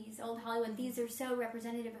movies, old Hollywood, these are so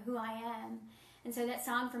representative of who I am. And so that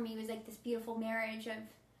song for me was like this beautiful marriage of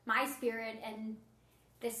my spirit and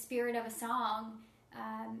the spirit of a song.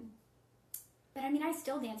 But I mean, I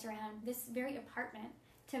still dance around this very apartment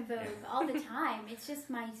to Vogue all the time. It's just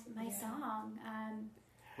my song.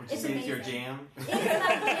 Which It's is your amazing. jam. It is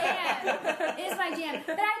my jam. It is my jam.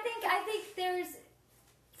 But I think there's,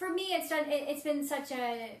 for me, it's been such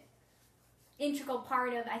a integral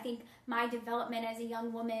part of I think my development as a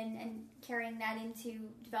young woman and carrying that into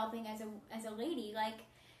developing as a lady, like.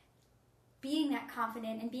 Being that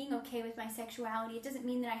confident and being okay with my sexuality, it doesn't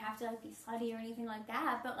mean that I have to like be slutty or anything like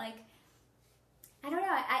that, but like, I don't know,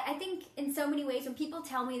 I think in so many ways when people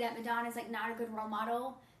tell me that Madonna's like not a good role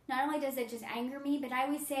model, not only does it just anger me, but I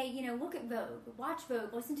always say, look at Vogue, watch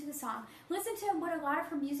Vogue, listen to the song, listen to what a lot of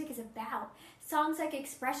her music is about. Songs like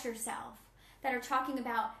Express Yourself that are talking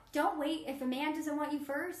about, don't wait, if a man doesn't want you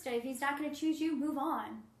first, if he's not going to choose you, move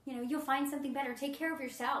on. You'll find something better, take care of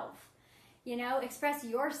yourself. Express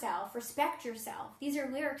yourself, respect yourself. These are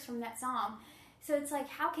lyrics from that song. So it's like,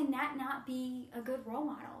 how can that not be a good role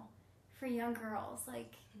model for young girls?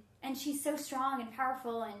 Like, and she's so strong and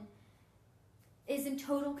powerful and is in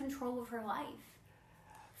total control of her life.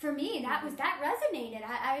 For me, that resonated.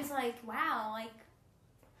 I was like, wow, like.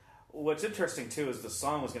 What's interesting too is the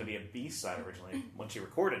song was going to be a B-side originally. When she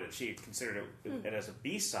recorded it, she considered it as a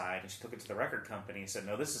B-side, and she took it to the record company and said,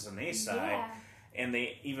 "No, this is an A-side." Yeah. And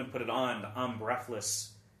they even put it on the I'm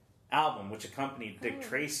Breathless album, which accompanied Dick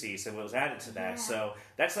Tracy, so it was added to that. Yeah. So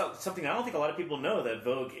that's something I don't think a lot of people know, that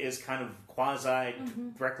Vogue is kind of quasi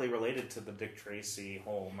directly related to the Dick Tracy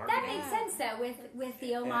whole marketing. That makes sense, though, with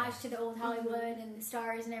the homage to the old Hollywood and the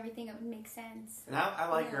stars and everything. It would make sense. And I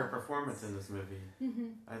like Yeah. her performance in this movie.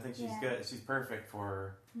 I think she's good. She's perfect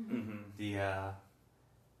for the.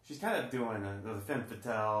 She's kind of doing the femme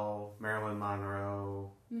fatale, Marilyn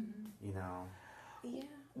Monroe. Yeah.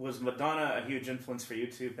 Was Madonna a huge influence for you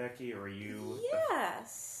too, Becky, or were you?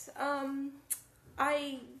 Yes.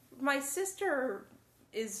 My sister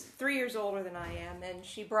is 3 years older than I am, and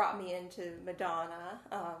she brought me into Madonna.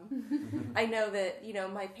 I know that,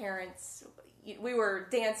 my parents, we were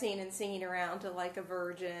dancing and singing around to Like a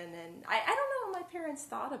Virgin, and I don't know what my parents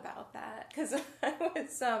thought about that, because I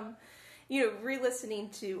was, re-listening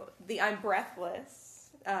to the I'm Breathless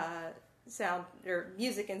sound, or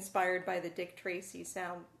music inspired by the Dick Tracy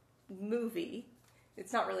sound movie.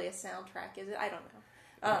 It's not really a soundtrack, is it? I don't know.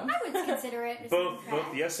 I would consider it both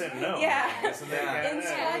yes and no. Yeah. I guess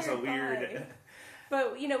that is a weird.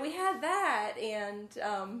 But we had that, and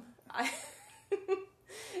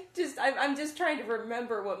I'm just trying to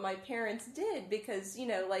remember what my parents did, because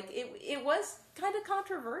it was kind of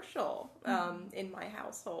controversial in my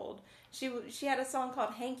household. She had a song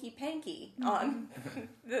called Hanky Panky on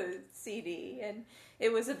the CD, and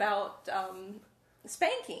it was about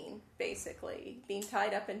spanking, basically being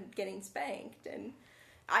tied up and getting spanked, and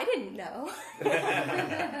I didn't know.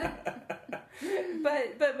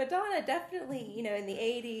 But Madonna definitely, in the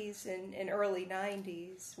 80s and early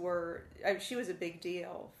 90s she was a big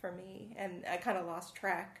deal for me, and I kind of lost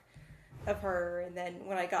track of her. And then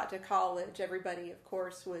when I got to college, everybody, of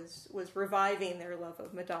course, was reviving their love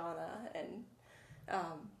of Madonna, and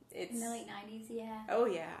it's... In the late 90s, yeah. Oh,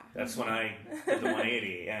 yeah. That's when I did the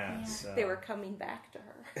 180, yeah. So. They were coming back to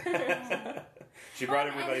her. Yeah. She brought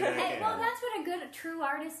everybody back in. Well, that's what a good, true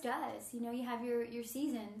artist does. You have your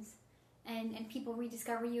seasons, and people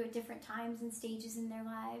rediscover you at different times and stages in their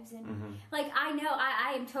lives. And, I know,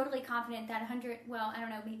 I am totally confident that 100, well, I don't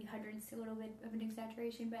know, maybe 100 is a little bit of an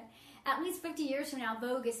exaggeration, but at least 50 years from now,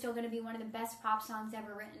 Vogue is still going to be one of the best pop songs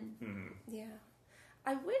ever written. Mm-hmm. Yeah.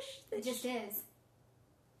 I wish that it just is.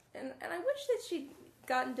 And I wish that she'd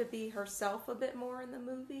gotten to be herself a bit more in the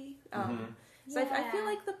movie. So I feel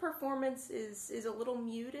like the performance is a little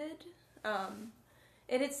muted. And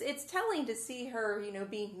it's telling to see her,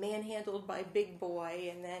 being manhandled by Big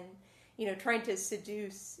Boy, and then, trying to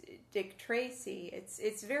seduce Dick Tracy.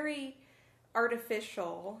 It's very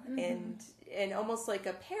artificial and almost like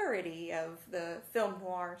a parody of the film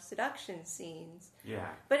noir seduction scenes. Yeah.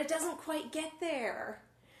 But it doesn't quite get there.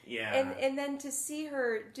 Yeah. And then to see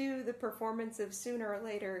her do the performance of Sooner or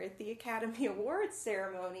Later at the Academy Awards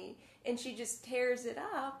ceremony, and she just tears it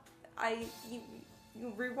up,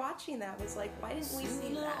 rewatching that was like, why didn't we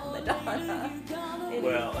see that, Madonna?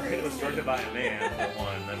 Well, it was directed by a man, for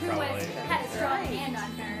one, then probably. Who had a strong hand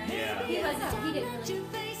on her. Yeah. He didn't really treat her the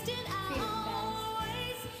best.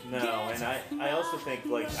 No, and I also think,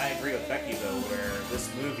 I agree with Becky, though, where this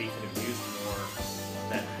movie could have used more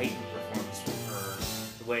that heightened performance from her.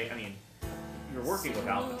 The way, you're working with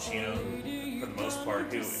Al Pacino, for the most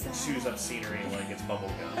part, who chews up scenery like it's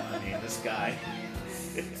bubblegum. This guy...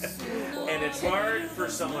 and it's hard for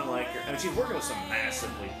someone like her. She's working with some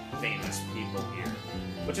massively famous people here,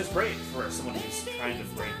 which is great for someone who's trying to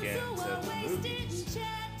break into the movies.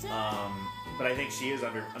 But I think she is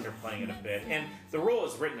underplaying it a bit. And the role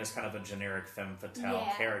is written as kind of a generic femme fatale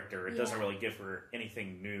character. It doesn't really give her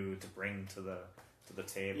anything new to bring to the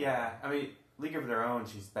table. Yeah, League of Their Own,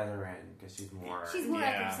 she's better in, because she's more... She's more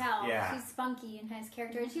like herself. Yeah. She's spunky and has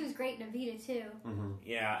character. And she was great in Evita, too. Mm-hmm.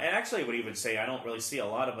 Yeah, and actually I would even say I don't really see a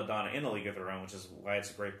lot of Madonna in the League of Their Own, which is why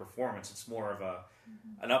it's a great performance. It's more of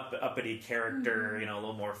an uppity character, a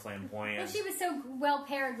little more flamboyant. Well, she was so well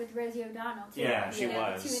paired with Rosie O'Donnell, too. Yeah, she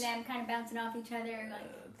was. The two of them kind of bouncing off each other.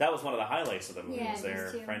 That was one of the highlights of the movie, Yeah, was their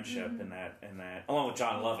those two. friendship in that, along with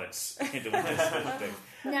John Lovitz doing this whole thing.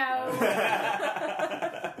 No.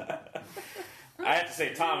 I have to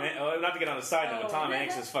say, not to get on the side note, but Tom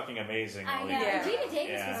Hanks is fucking amazing. I know. Yeah. Gina Davis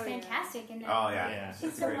Yeah. was fantastic in that. Oh, yeah. Yeah. She's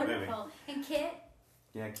It's a so great movie. wonderful. And Kit.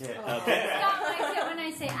 Yeah, Kit. Okay. Scott likes it when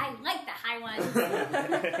I say I like the high ones.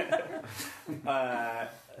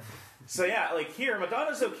 So yeah, here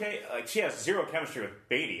Madonna's okay. She has zero chemistry with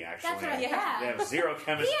Beatty. Actually, That's right. They Yeah. have zero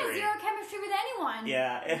chemistry. He has zero chemistry with anyone.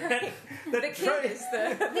 Yeah, and The kid is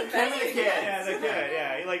the kid. Yeah, the kid.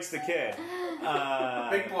 Yeah, he likes the kid.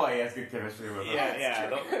 Big Boy has good chemistry with her. Yeah.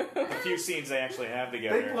 The few scenes they actually have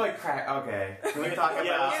together. Big Boy crack. Okay. Can we talk about...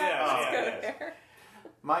 Yeah.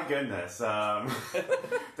 My goodness.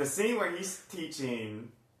 The scene where he's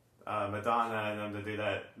teaching Madonna and them to do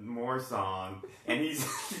that Moore song, and he's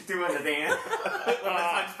doing the dance with his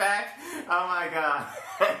hunchback. Oh my god.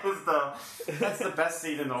 That's the best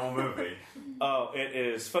scene in the whole movie. Oh, it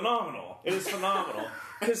is phenomenal. It is phenomenal.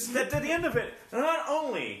 Because at the end of it, not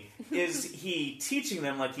only is he teaching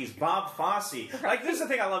them like he's Bob Fosse, this is the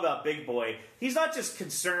thing I love about Big Boy. He's not just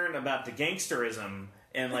concerned about the gangsterism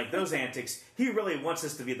and like those antics, he really wants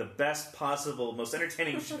this to be the best possible, most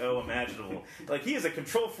entertaining show imaginable. Like he is a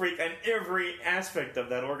control freak on every aspect of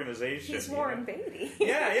that organization. He's Warren Beatty.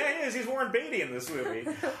 Yeah, he is. He's Warren Beatty in this movie.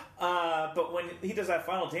 But when he does that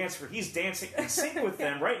final dance where he's dancing in sync with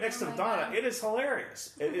them right next to Madonna, it is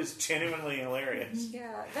hilarious. It is genuinely hilarious.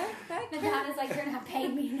 Yeah, that Madonna's like, you're not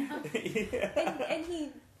paying me enough. and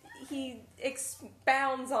he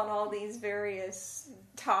expounds on all these various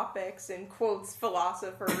topics and quotes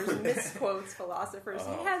philosophers, misquotes philosophers.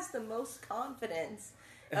 He has the most confidence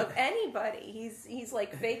of anybody. He's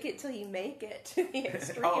like fake it till you make it to the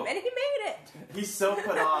extreme, and he made it. He's so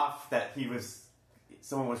put off that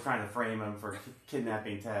someone was trying to frame him for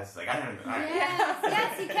kidnapping Tess. Like, I don't know.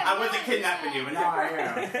 Yes, he kept I wasn't going. kidnapping you, but now I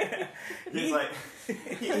am. He's like,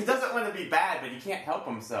 he doesn't want to be bad, but he can't help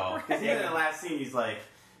himself. Because even in the last scene, he's like,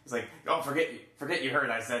 oh, forget you heard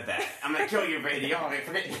I said that. I'm gonna kill you, Brady. Oh,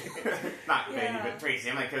 forget you. Not Brady, but Tracy.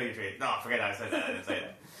 I'm gonna kill you, Tracy. No, forget I said that. I didn't say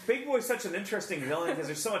that. Big Boy's such an interesting villain because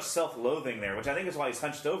there's so much self-loathing there, which I think is why he's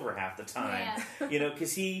hunched over half the time. Yeah. You know,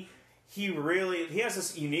 because he has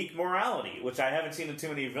this unique morality, which I haven't seen in too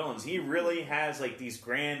many villains. He really has like these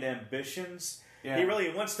grand ambitions. Yeah. He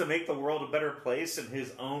really wants to make the world a better place in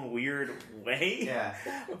his own weird way. Yeah.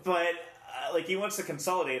 But like he wants to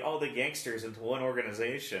consolidate all the gangsters into one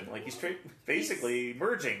organization. Like he's basically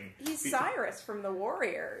merging. He's Cyrus from the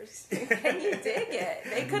Warriors. Can you dig it?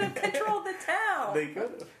 They could have controlled the town. They could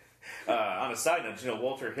have. On a side note,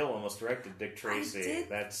 Walter Hill almost directed Dick Tracy.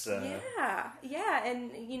 That's yeah,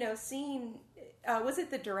 and seeing was it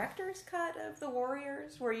the director's cut of the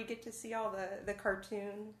Warriors where you get to see all the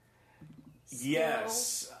cartoon?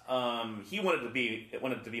 Yes, he wanted to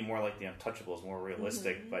be more like the Untouchables, more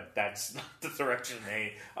realistic, but that's not the direction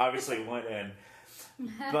they obviously went in.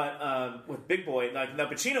 But with Big Boy, now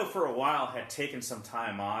Pacino for a while had taken some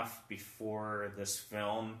time off before this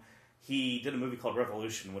film. He did a movie called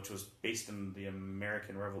Revolution, which was based in the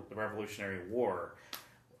American Revolutionary War.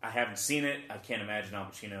 I haven't seen it. I can't imagine Al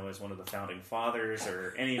Pacino as one of the founding fathers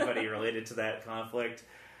or anybody related to that conflict.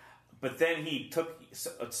 But then he took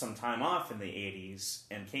some time off in the 80s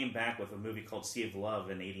and came back with a movie called Sea of Love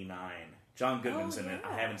in 89. John Goodman's in it.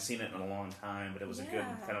 I haven't seen it in a long time, but it was a good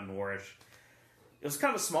kind of noirish. It was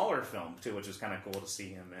kind of a smaller film, too, which was kind of cool to see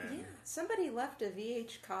him in. Yeah, somebody left a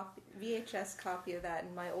VHS copy of that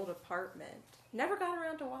in my old apartment. Never got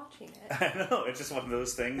around to watching it. I know, it's just one of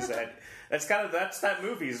those things that's that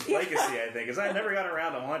movie's legacy, I think, is I never got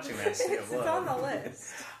around to watching that Sea of Love. It's on the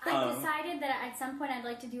list. I've decided that at some point I'd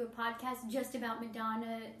like to do a podcast just about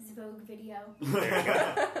Madonna's Vogue video. There you go.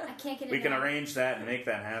 I can't get it We can done. arrange that and make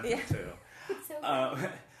that happen, too. It's so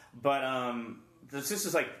But this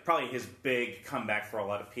is like probably his big comeback for a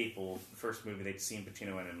lot of people. The first movie they'd seen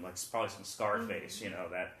Pacino in, and like probably some Scarface,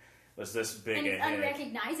 that was this big and a it's hit.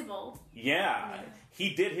 Unrecognizable. Yeah,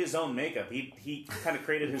 he did his own makeup. He kind of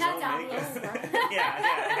created his own That's makeup. obvious.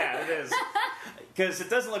 yeah, it is. Because it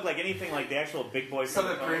doesn't look like anything like the actual Big Boy. So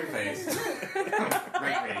the green face.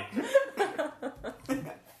 Great.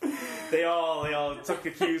 They all took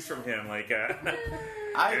the cues from him. Like,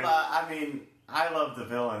 I love the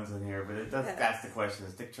villains in here, but it does ask the question: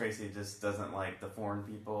 is Dick Tracy just doesn't like the foreign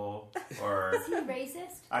people, or Is he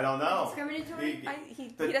racist? I don't know. Discriminatory? He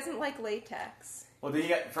doesn't like latex. Well, then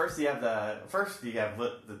you have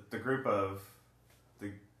the group of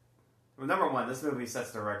the. Well, number one, this movie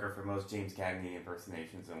sets the record for most James Cagney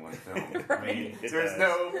impersonations in one film. I mean, there's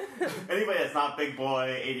no anybody that's not Big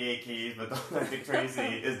Boy, 88 Keys, but Dick Tracy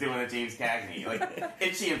is doing a James Cagney. Like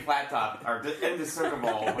Itchy and Flat Top are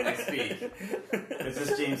indiscernible when they speak. It's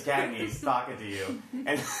just James Cagney talking to you,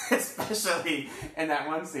 and especially in that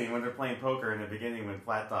one scene when they're playing poker in the beginning when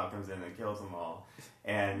Flat Top comes in and kills them all,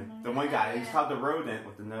 and the one guy who's called the Rodent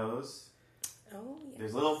with the nose. Oh yeah.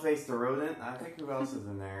 There's Littleface the Rodent. I think who else is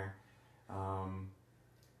in there?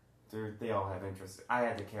 They all have interest. I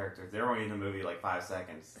had the characters. They're only in the movie like 5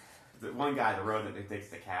 seconds. The one guy, the rodent, who takes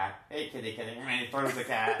the cat. Hey, kitty, and he throws the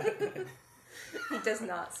cat. He does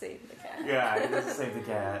not save the cat. Yeah, he doesn't save the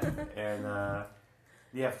cat. And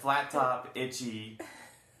you have Flat Top, Itchy,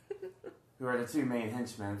 who are the two main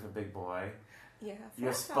henchmen for Big Boy. Yeah. You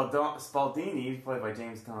have Spaldini, played by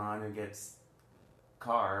James Caan, who gets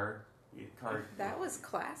Carr. That was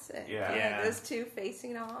classic. Yeah. Those two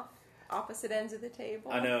facing off. Opposite ends of the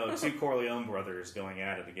table. I know, two Corleone brothers going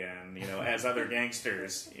at it again, as other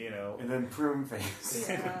gangsters, And then Prune Face.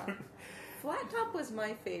 Yeah. Flat Top was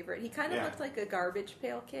my favorite. He kind of Yeah. looked like a Garbage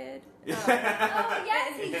Pail Kid. Oh,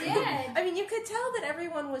 yes, he did. I mean, you could tell that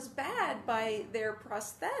everyone was bad by their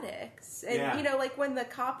prosthetics. And, Yeah. you know, like when the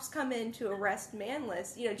cops come in to arrest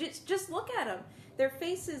Manless, you know, just look at them. Their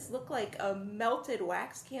faces look like a melted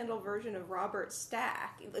wax candle version of Robert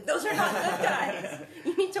Stack. Those are not good guys.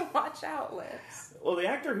 You need to watch out, Lips. Well, the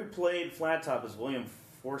actor who played Flat Top is William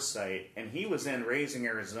Forsythe, and he was in Raising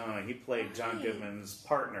Arizona. He played John Right. Goodman's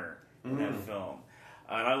partner in that film.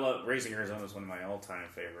 And I love Raising Arizona is one of my all-time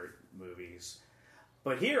favorite movies.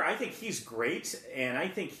 But here, I think he's great, and I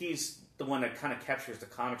think he's the one that kind of captures the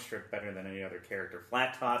comic strip better than any other character.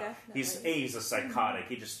 Flat Top, he's a psychotic.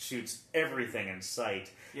 He just shoots everything in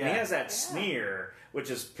sight. And he has that sneer,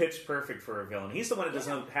 which is pitch perfect for a villain. He's the one that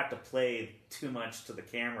doesn't have to play too much to the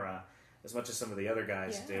camera as much as some of the other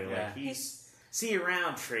guys do. Yeah. Like he's see you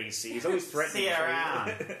around, Tracy. He's always threatening. See you Tracy.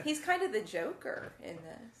 around. He's kind of the Joker in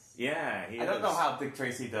this. Yeah, he I don't is. know how Dick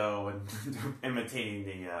Tracy though, when imitating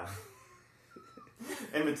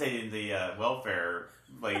the welfare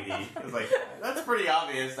lady. It's like that's pretty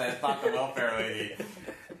obvious that it's not the welfare lady.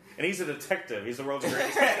 And he's a detective. He's the world's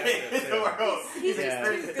greatest In detective. the world, he's Yeah. a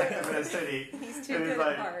first detective in the city. He's too And good like,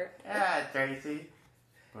 at heart. Yeah, Tracy.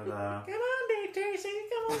 But Come on, Dick Tracy.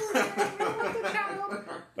 Come over here. Come on the job.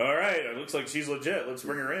 All right, it looks like she's legit. Let's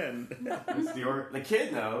bring her in. the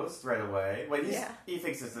kid knows right away. Well, Yeah. he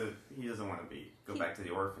thinks he doesn't want to go back to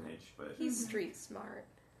the orphanage, but He's street smart.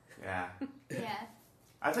 yeah. Yeah.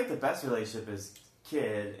 I think the best relationship is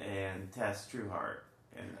Kid and Tess Trueheart,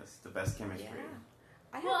 and that's the best chemistry.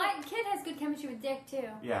 Well, Kid has good chemistry with Dick too.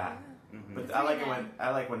 Yeah, Mhm. but I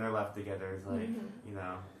like when they're left together. It's like you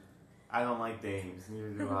know, I don't like dames, neither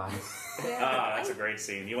do I. Ah, that's a great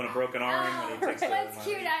scene. You want a broken arm? And he takes Well, it's the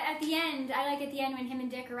cute at the end. I like at the end when him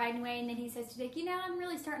and Dick are riding away, and then he says to Dick, "You know, I'm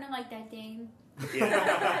really starting to like that dame."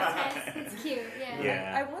 Yeah. It's cute. Yeah.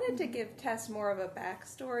 Yeah. I wanted to give Tess more of a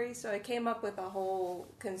backstory, so I came up with a whole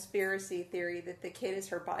conspiracy theory that the kid is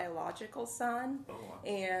her biological son,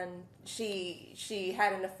 and she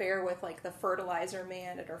had an affair with like the fertilizer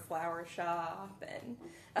man at her flower shop, and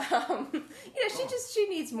she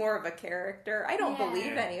needs more of a character. I don't Yeah.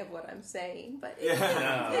 believe any of what I'm saying, but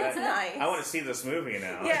Yeah. it's nice. I want to see this movie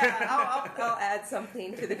now. Yeah, I'll add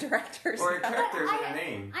something to the director's. Or a note. character's in her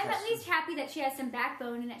name. I'm at least happy that she has some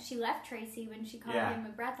backbone and that she left Tracy when she called Yeah. him a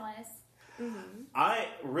breathless. I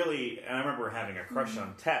remember having a crush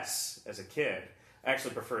on Tess as a kid. I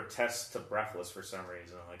actually preferred Tess to Breathless for some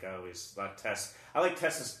reason. Like I always thought Tess. I like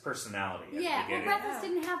Tess's personality. At Yeah, the well, beginning. Breathless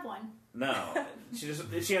didn't have one. No, she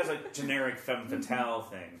has a generic femme fatale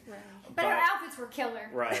thing. But her outfits were killer.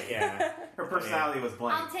 Right, yeah. Her personality was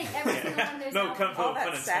blank. I'll take every single one of those No, outfits. come All to that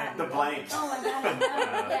fun satin. The blank. Oh my god, I know.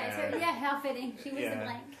 Yeah, yeah. how fitting. She was Yeah. the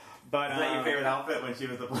blank. But Is that your favorite outfit when she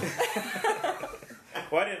was the blank?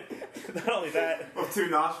 Well, I didn't. Not only that, With two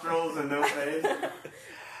nostrils and no face?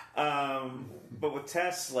 but with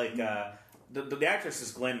Tess, like the actress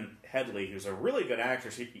is Glenn Headley, who's a really good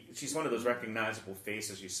actress. She's one of those recognizable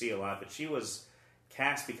faces you see a lot. But she was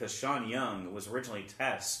cast because Sean Young was originally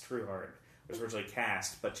Tess Trueheart was originally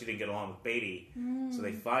cast, but she didn't get along with Beatty, so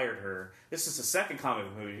they fired her. This is the second comic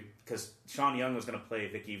book movie because Sean Young was going to play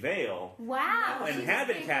Vicky Vale. Wow. And she's had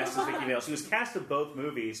been big. cast as Vicky Vale. She was cast in both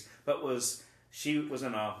movies, but she was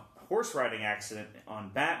in a horse riding accident on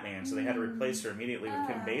Batman, so they had to replace her immediately with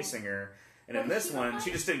Kim Basinger. And in What was this she one, like?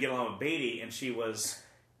 she just didn't get along with Beatty, and she was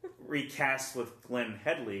recast with Glenn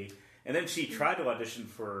Headley. And then she tried to audition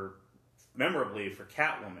memorably for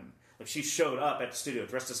Catwoman. Like she showed up at the studio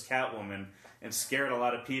dressed as Catwoman and scared a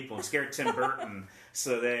lot of people and scared Tim Burton.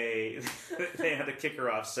 So they had to kick her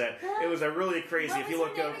off set. It was a really crazy. What If you was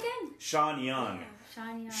look her name up again? Sean Young.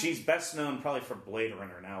 Sean Young. She's best known probably for Blade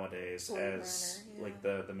Runner nowadays Blade as Runner, like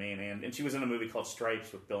the main and she was in a movie called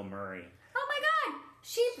Stripes with Bill Murray. Oh my god!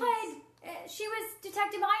 She played. She was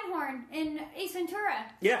Detective Einhorn in Ace Ventura.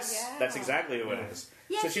 Yes, Yeah. that's exactly who it is.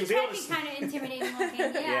 Yeah, so she was can able be to. kind of intimidating looking.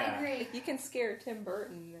 Yeah, Yeah. I agree. You can scare Tim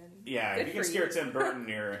Burton, then. Yeah, Good if you can for scare you. Tim Burton,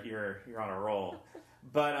 you're on a roll.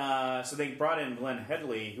 But so they brought in Glenn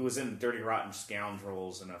Headley, who was in Dirty Rotten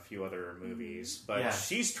Scoundrels and a few other movies. But Yeah.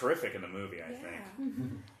 she's terrific in the movie, I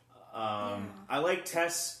think. Yeah. I like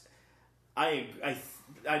Tess. I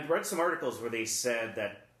read some articles where they said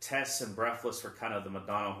that Tess and Breathless were kind of the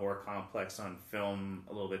Madonna horror complex on film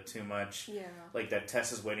a little bit too much. Yeah. Like that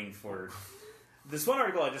Tess is waiting for... This one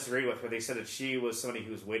article I disagreed with where they said that she was somebody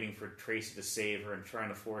who was waiting for Tracy to save her and trying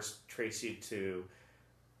to force Tracy to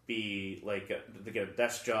be to get a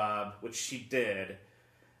desk job, which she did.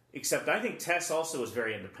 Except I think Tess also was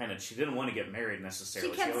very independent. She didn't want to get married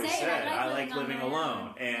necessarily. She kept always saying, said, "I I like like living living on my alone."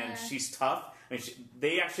 own. And Yeah. she's tough. I mean,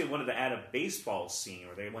 they actually wanted to add a baseball scene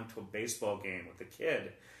where they went to a baseball game with the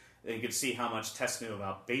kid. And you could see how much Tess knew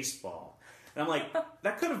about baseball. And I'm like,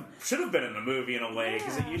 that should have been in the movie in a way,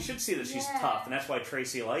 because Yeah. you should see that she's Yeah. tough. And that's why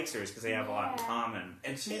Tracy likes her, is because they have a lot in Yeah. common.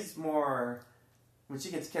 And she's more, when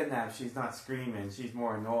she gets kidnapped, she's not screaming. She's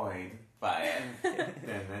more annoyed by it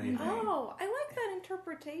than anything. Oh, I like that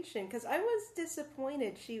interpretation because I was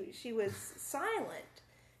disappointed she was silent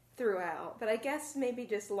throughout, but I guess maybe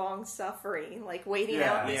just long suffering, like waiting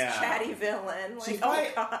Yeah. out this Yeah. chatty villain. Like, She's oh probably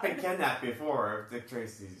god, been kidnapped before, Dick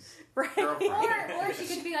Tracy's right? girlfriend. Or she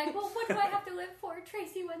could be like, well, what do I have to live for?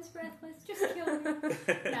 Tracy once breathless. Just kill her.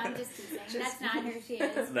 No, I'm just teasing. That's not who she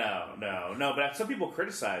is. No. But some people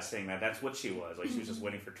criticize saying that that's what she was. Like, she was just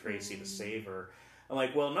waiting for Tracy to save her. I'm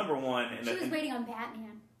like, well, number one... She was waiting on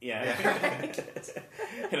Batman. Yeah.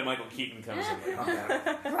 And then Michael Keaton comes in.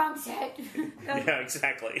 Like, oh, Wrong set. yeah,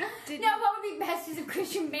 exactly. No, what would be best is if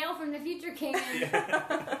Christian Bale from the future came in.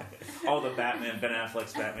 All the Batman, Ben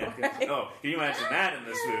Affleck's Batman. Oh, can you imagine that in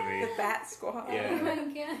this movie? The Bat Squad. Oh Yeah. my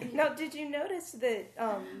god. Now, did you notice that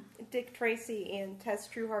Dick Tracy and Tess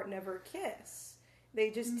Trueheart never kiss? They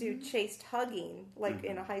just do chaste hugging, like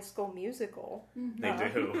in a High School Musical. They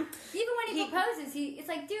do. Even when he proposes, it's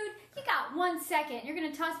like, dude, you got 1 second. You're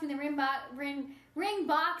gonna toss me in the ring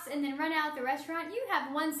box and then run out the restaurant. You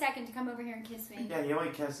have 1 second to come over here and kiss me. Yeah, he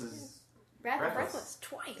only kisses. Breathless. Breathless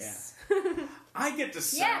twice. I get to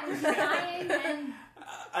say... Yeah, we're dying and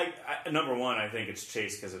I number one, I think it's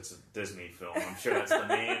chase because it's a Disney film. I'm sure that's the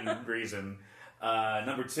main reason.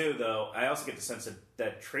 Number two, though, I also get the sense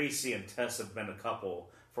that Tracy and Tess have been a couple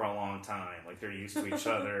for a long time. Like, they're used to each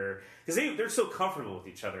other. Because they're so comfortable with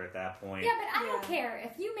each other at that point. yeah, but I don't care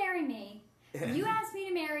if you marry me. You ask me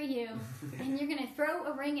to marry you, and you're gonna throw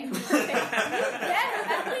a ring at me. You better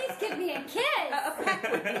at least give me a kiss,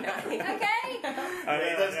 okay?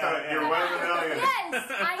 You're one in a million. Yes,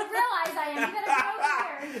 I realize I am. You better go over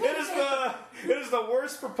there. It is the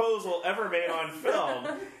worst proposal ever made on film.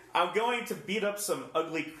 I'm going to beat up some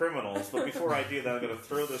ugly criminals, but before I do that, I'm going to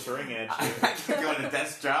throw this ring at you. I could go to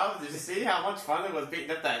desk job. Did you see how much fun it was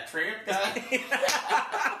beating up that tramp guy?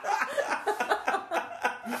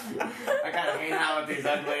 I gotta hang out with these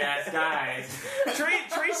ugly ass guys.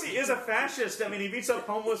 Tracy is a fascist. I mean, he beats up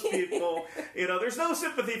homeless people. You know, there's no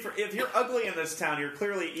sympathy for... If you're ugly in this town, you're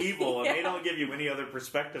clearly evil, and they don't give you any other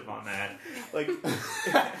perspective on that. Like...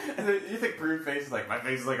 You think prune face is like, my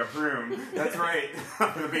face is like a prune. That's right.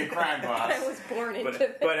 I'm gonna be a crime boss. I was born into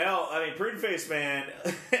this. But hell, I mean, Prune Face Man,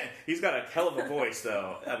 he's got a hell of a voice,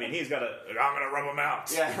 though. I mean, he's got I'm gonna rub him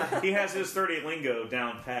out. Yeah. He has his 30 lingo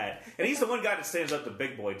down pat. And he's the one guy that stands up to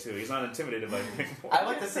Big Boy, too. He's not intimidated by Big Boy. I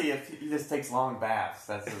like to see if he just takes long baths.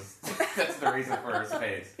 That's the reason for his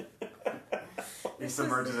face. He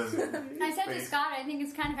submerges his I said to face. Scott, I think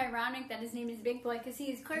it's kind of ironic that his name is Big Boy because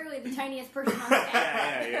he is clearly the tiniest person on the set.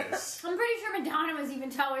 Yeah, he is. I'm pretty sure Madonna was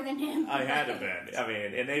even taller than him. I had to been. I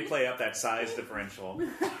mean, and they play up that size differential.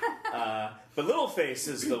 But Littleface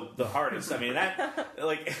is the hardest. I mean, that,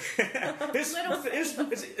 like, his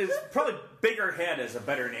probably Bigger Head is a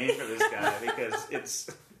better name for this guy because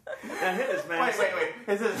that head is massive. Wait.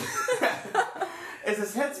 Is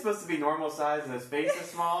his head supposed to be normal size and his face is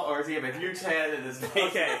small, or does he have a huge head and his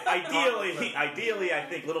face? Okay, ideally, I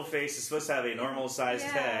think Littleface is supposed to have a normal sized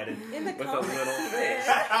head In the with a comics, little he face.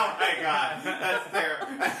 Oh my god, that's terrible.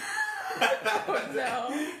 No.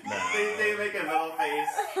 No. They make a little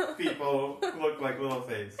face people look like little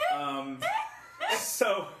face.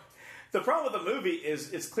 So the problem with the movie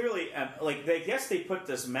is it's clearly like they put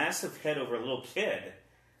this massive head over a little kid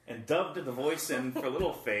and dubbed the voice in for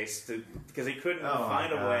Littleface because he couldn't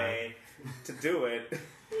find a way to do it.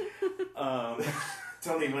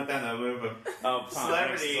 Tony went down a loop of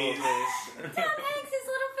celebrities. Tom Hanks'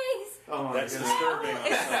 little face. Oh my That's goodness. disturbing on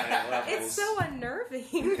so many levels. It's so unnerving.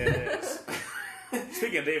 It is.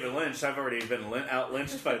 Speaking of David Lynch, I've already been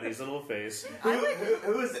out-lynched by these Littleface.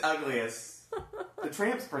 Who is the ugliest? The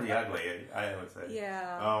Tramp's pretty ugly, I would say.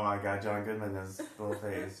 Yeah. Oh my god, John Goodman is little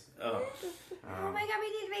face. Oh. Oh my god, we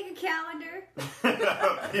need to make a calendar.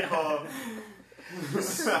 People.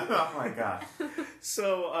 Oh my god.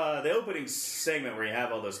 So, the opening segment where you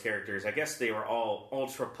have all those characters, I guess they were all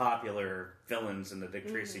ultra-popular villains in the Dick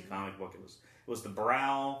Tracy comic book. It was the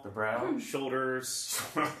Brow, The brow? Shoulders.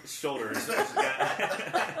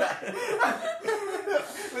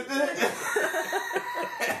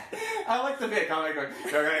 I like to be a comic book.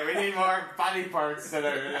 Okay, we need more body parts that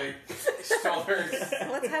are like shoulders.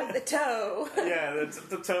 Let's have the toe. Yeah, that's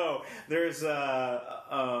the toe. There's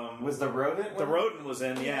Was the rodent? the one? rodent was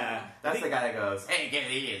in. Yeah, That's the guy that goes, "Hey, get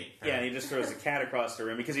it!" Yeah, and he just throws a cat across the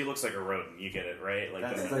room because he looks like a rodent. You get it, right? Like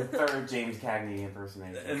That's the third James Cagney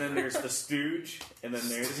impersonation. and then there's the Stooge, and then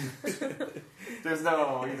there's There's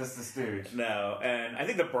no, he's just a stooge. no, and I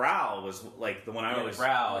think the Brow was like the one I Yeah, the always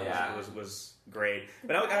Brow, yeah. was great.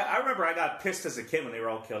 But I remember I got pissed as a kid when they were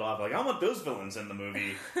all killed off. Like I want those villains in the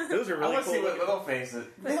movie. Those are I really want to cool. see what Littleface is.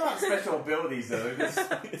 They don't have special abilities though. They're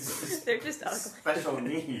just They're just ugly. special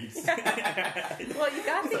needs. Well, you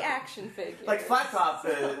got the action figure. Like Flat Top,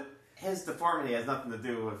 his deformity has nothing to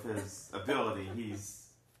do with his ability. He's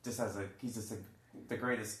just the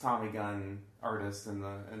greatest Tommy gun artist in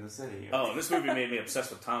the city. Oh, this movie made me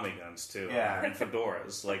obsessed with Tommy guns too. Yeah. And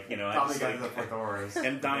fedoras, like I Tommy just, guns like, and fedoras.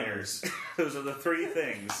 and diners. Those are the three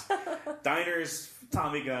things: diners,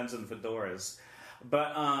 Tommy guns, and fedoras.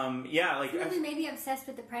 But yeah, like Really made me obsessed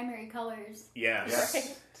with the primary colors.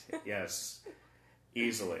 yes, yes,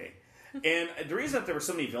 easily. And the reason that there were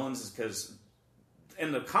so many villains is because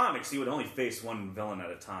in the comics he would only face one villain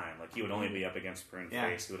at a time. Like he would only be up against Prune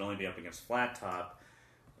Face. He would only be up against Flat Top.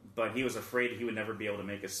 But he was afraid he would never be able to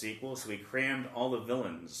make a sequel, so he crammed all the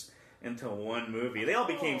villains into one movie. They all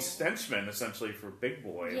became henchmen, essentially, for Big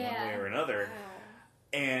Boy in one way or another.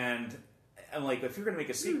 Wow. And like, if you were going to make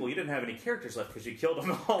a sequel, you didn't have any characters left because you killed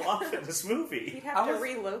them all off in this movie. You'd have to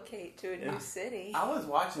relocate to a new city. I was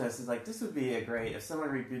watching this, and like, this would be a great if someone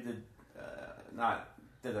rebooted,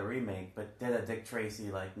 did a remake, but did a Dick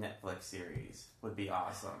Tracy like Netflix series would be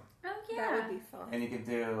awesome. Oh yeah, That would be fun. And you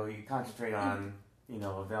could concentrate on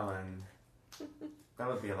a villain. That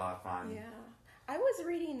would be a lot of fun. Yeah. I was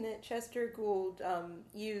reading that Chester Gould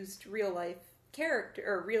used real life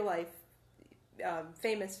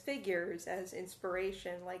famous figures as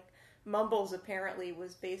inspiration. Like Mumbles apparently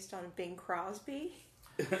was based on Bing Crosby,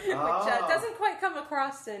 which doesn't quite come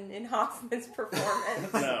across in Hoffman's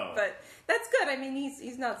performance. No. But that's good. I mean,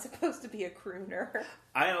 he's not supposed to be a crooner.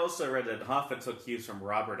 I also read that Hoffman took cues from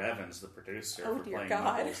Robert Evans, the producer, Oh, for dear playing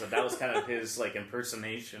God. Mumbles. So that was kind of his like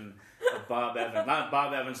impersonation of Bob Evans. Not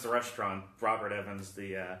Bob Evans, the restaurant. Robert Evans,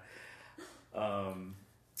 the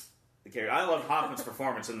character. I love Hoffman's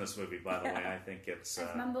performance in this movie, by the way. I think it's...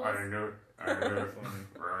 As Mumbles. I knew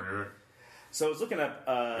it. So I was looking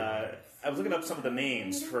up some of the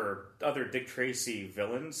names for other Dick Tracy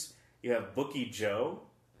villains. You have Bookie Joe.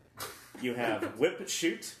 You have Whip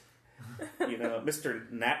Shoot. You know,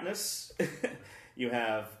 Mr. Natness. You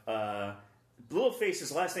have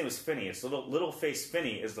Littleface's last name is Finney. It's Littleface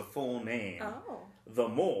Finney is the full name. Oh. The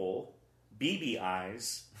Mole, BB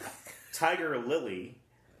Eyes, Tiger Lily,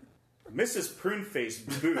 Mrs. Pruneface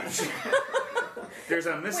Booch. There's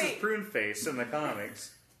a Mrs. Wait. Pruneface in the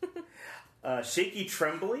comics. Shaky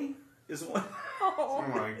Trembly is one. Oh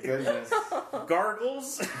my goodness.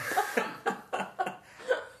 Gargles.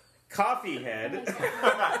 Coffee Head.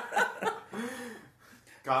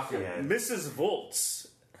 Coffee head. Mrs. Volts.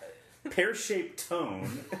 Pear-shaped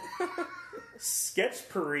Tone. Sketch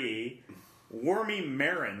Paris. Wormy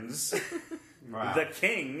Marins. Wow. The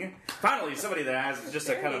King. Finally, somebody that has just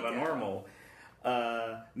a There kind you of a go. normal.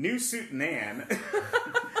 New Suit Nan.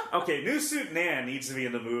 Okay, New Suit Nan needs to be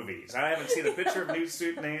in the movies. I haven't seen a picture of New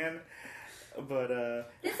Suit Nan, but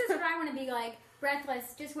This is what I want to be like.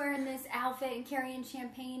 Breathless, just wearing this outfit and carrying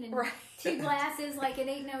champagne and Right. 2 glasses like it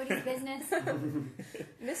ain't nobody's business.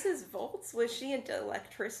 Mrs. Volts, was she into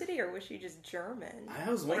electricity or was she just German? I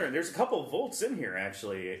was wondering. There's a couple Volts in here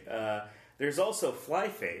actually. There's also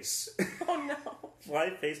Flyface. Oh no.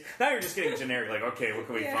 Flyface. Now you're just getting generic. Like, okay, what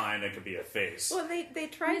can we Yeah. find that could be a face? Well, they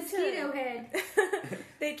tried Mosquito to head.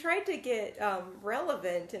 they tried to get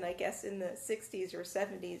relevant, and I guess in the 60s or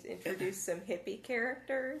 70s introduced some hippie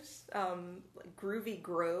characters. Like Groovy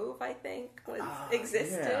Grove, I think,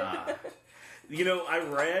 existed. Yeah. You know, I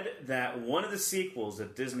read that one of the sequels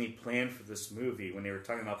that Disney planned for this movie, when they were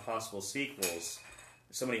talking about possible sequels,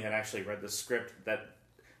 somebody had actually read the script that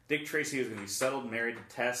Dick Tracy was going to be settled, married to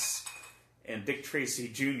Tess, and Dick Tracy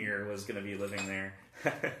Jr. was going to be living there.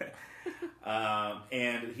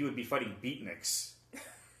 And he would be fighting beatniks.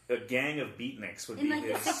 A gang of beatniks would In be like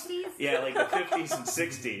his. the 60s? Yeah, like the 50s and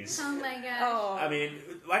 60s. Oh my gosh. Oh, I mean,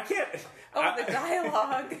 I can't. the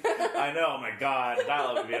dialogue. I know, my God, the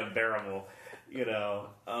dialogue would be unbearable. You know,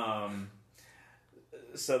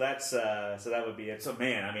 so that would be it. So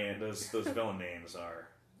man, I mean, those villain names are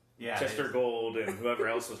Chester Gould and whoever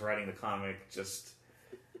else was writing the comic.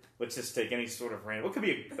 Let's just take any sort of random. What could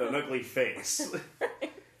be an ugly face?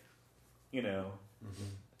 You know.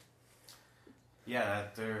 Yeah,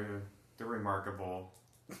 they're remarkable.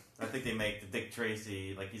 I think they make the Dick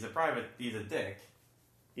Tracy like he's a dick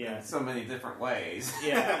Yeah. in so many different ways.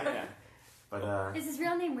 Yeah. But Is his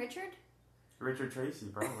real name Richard? Richard Tracy,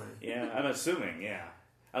 probably. Yeah, I'm assuming. Yeah,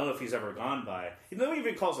 I don't know if he's ever gone by. Nobody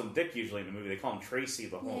even calls him Dick usually in the movie. They call him Tracy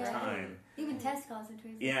the whole time. Even Tess calls him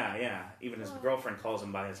Tracy. Yeah. Even his girlfriend calls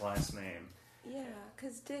him by his last name. Yeah,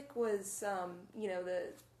 because Dick was,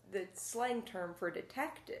 the slang term for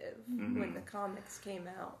detective when the comics came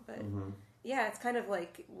out. But yeah, it's kind of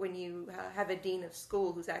like when you have a dean of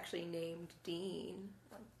school who's actually named Dean.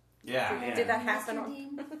 Yeah. Did that happen? Mr.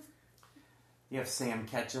 Dean? You have Sam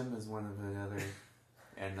Ketchum as one of the other,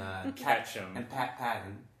 and Ketchum. and Pat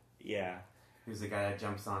Patton, Yeah. who's the guy that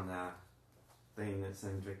jumps on that thing that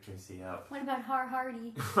sends Dick Tracy up. What about Har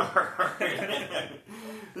Hardy?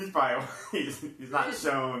 He's probably he's not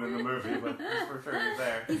shown in the movie, but for sure he's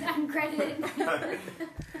there. He's uncredited.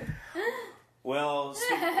 Well,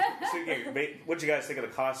 speaking of, what'd you guys think of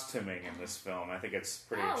the costuming in this film? I think it's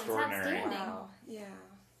pretty Oh, it's extraordinary. outstanding. Wow. Yeah.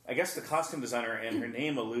 I guess the costume designer, and her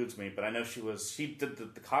name eludes me, but I know she did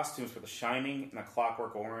the costumes for The Shining and A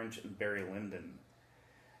Clockwork Orange and Barry Lyndon.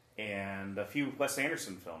 And a few Wes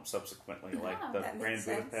Anderson films subsequently, like Oh, The that Grand makes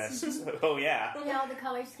Budapest. Oh, yeah. Yeah, all the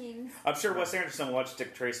color schemes. I'm sure Wes Anderson watched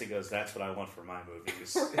Dick Tracy goes, that's what I want for my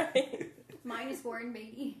movies. Minus Warren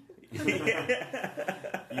Beatty. He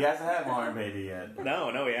hasn't had Warren Beatty yet.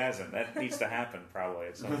 No, he hasn't. That needs to happen probably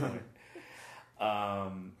at some point.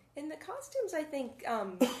 And the costumes, I think,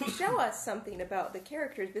 show us something about the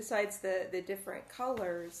characters besides the different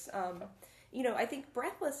colors. I think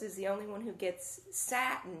Breathless is the only one who gets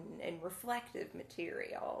satin and reflective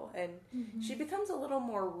material, and she becomes a little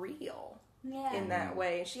more real in that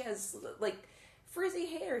way. She has, like, frizzy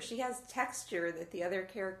hair. She has texture that the other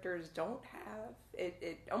characters don't have.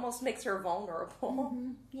 It almost makes her vulnerable.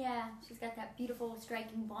 Yeah, she's got that beautiful,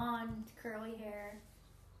 striking blonde, curly hair.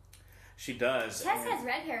 She does. Tess has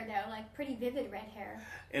red hair, though, like pretty vivid red hair.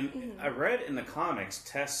 And I read in the comics,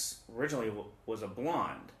 Tess originally was a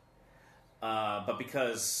blonde. But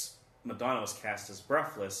because Madonna was cast as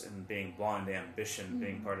Breathless and being blonde ambition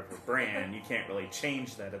being part of her brand, you can't really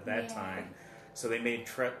change that at that time. So they made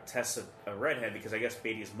Tess a redhead because I guess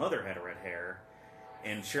Beatty's mother had red hair.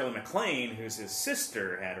 And Shirley MacLaine, who's his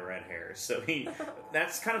sister, had red hair. So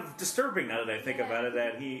that's kind of disturbing now that I think about it,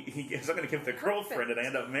 that he is not going to give the girlfriend and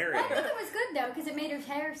end up marrying I think her. it was good, though, because it made her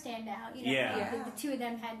hair stand out. Yeah. The two of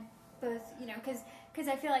them had both, because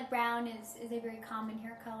I feel like brown is a very common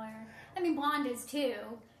hair color. I mean, blonde is too.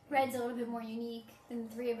 Red's a little bit more unique than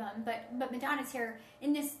the three of them. But Madonna's hair,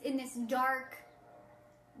 in this dark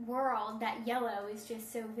world, that yellow is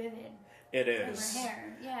just so vivid. It Her is.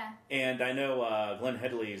 hair, yeah. And I know Glenn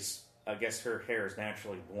Headley's, I guess her hair is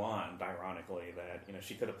naturally blonde, ironically, that,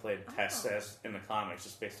 she could have played Tess as in the comics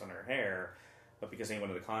just based on her hair, but because they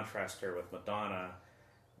wanted to contrast her with Madonna,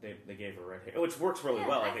 they gave her red hair, which works really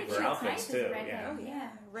well, I think, she for looks outfits, nice as a too. redhead. Yeah. Yeah.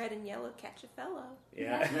 Red and yellow catch a fellow.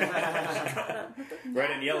 Yeah. Red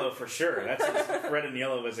and yellow for sure. That's as red and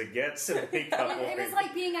yellow as it gets in a couple. It was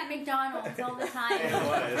like being at McDonald's all the time. It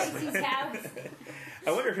was. Tracy's house.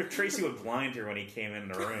 I wonder if Tracy would blind her when he came in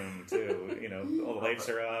the room, too. All the lights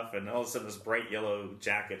are off, and all of a sudden this bright yellow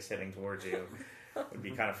jacket's heading towards you. It would be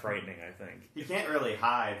kind of frightening, I think. He can't really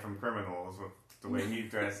hide from criminals with the way he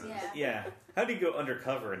dresses. Yeah. How do you go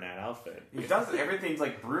undercover in that outfit? He does everything's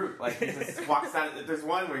like brute. Like he just walks down. There's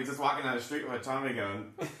one where he's just walking down the street with a Tommy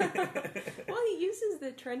gun. Well, he uses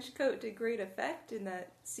the trench coat to great effect in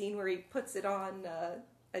that scene where he puts it on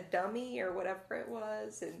a dummy or whatever it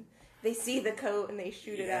was, and they see the coat and they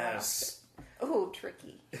shoot it out. Yes. Oh,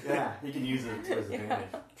 tricky. Yeah, he can use it to his advantage.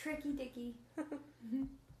 Tricky Dicky.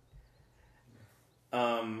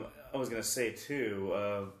 I was going to say,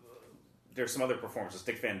 too, there's some other performances.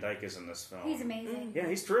 Dick Van Dyke is in this film. He's amazing. Yeah,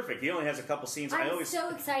 he's terrific. He only has a couple scenes. I was so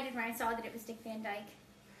excited when I saw that it was Dick Van Dyke.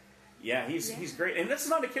 Yeah, he's great. And that's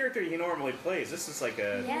not a character he normally plays. This is like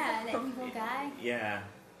a... Yeah, that evil guy. Yeah.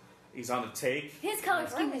 He's on the take. His color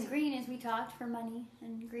scheme was green, as we talked, for money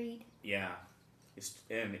and greed. Yeah.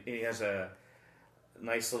 And he has a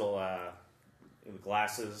nice little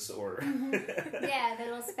glasses or... Yeah, the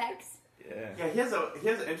little specs. Yeah, he has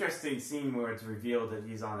an interesting scene where it's revealed that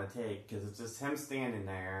he's on a take because it's just him standing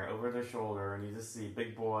there over their shoulder, and you just see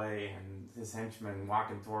Big Boy and his henchmen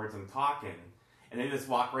walking towards him talking, and they just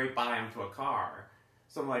walk right by him to a car.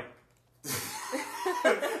 So I'm like,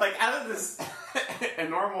 like out of this a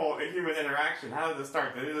normal human interaction, how did this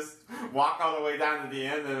start? Did they just walk all the way down to the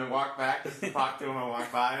end and then walk back just to talk to him and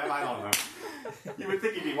walk by him? I don't know. You would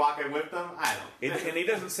think he'd be walking with them. I don't. And he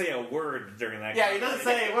doesn't say a word during that. Yeah, he doesn't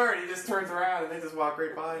say a word. He just turns around and they just walk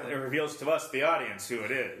right by It him. reveals to us, the audience, who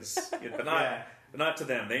it is, but not to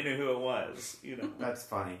them. They knew who it was. That's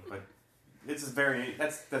funny, but it's just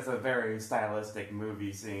that's a very stylistic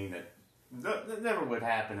movie scene that that never would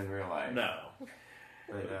happen in real life. No,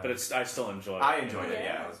 but I still enjoy it. I enjoyed it.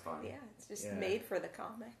 Yeah, it was fun. Yeah, it's just made for the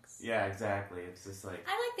comics. Yeah, exactly. It's just like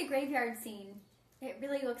I like the graveyard scene. It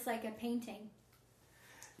really looks like a painting.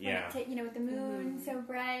 Yeah. With the moon so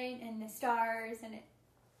bright and the stars, and it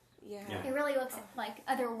really looks like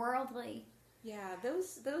otherworldly. Yeah,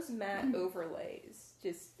 those matte overlays.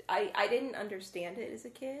 Just I didn't understand it as a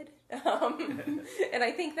kid, and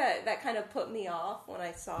I think that kind of put me off when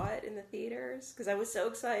I saw it in the theaters because I was so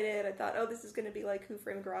excited. I thought, oh, this is going to be like Who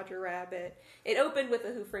Framed Roger Rabbit. It opened with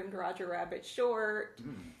a Who Framed Roger Rabbit short.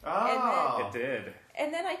 oh, It did.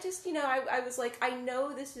 And then I just, I was like, I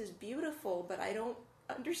know this is beautiful, but I don't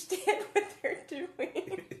understand what they're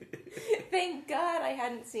doing. Thank God I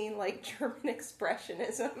hadn't seen, like, German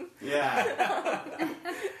Expressionism. yeah,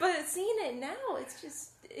 But seeing it now,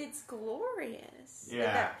 it's glorious.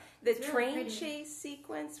 yeah. The It's really train pretty. chase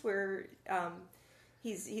sequence where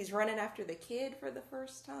he's running after the kid for the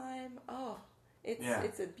first time. Oh,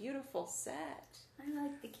 it's a beautiful set. I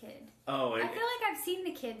like the kid. Oh, I feel like I've seen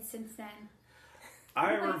the kid since then.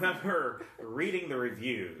 I remember reading the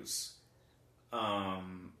reviews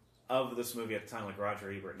of this movie at the time, like Roger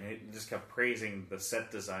Ebert, and he just kept praising the set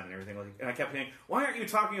design and everything. And I kept thinking, why aren't you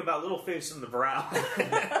talking about Littleface and the Brow?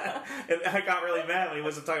 And I got really mad when he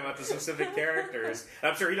wasn't talking about the specific characters. And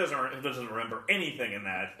I'm sure he doesn't remember anything in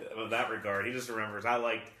that regard. He just remembers, I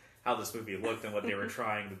liked how this movie looked and what they were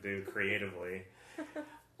trying to do creatively.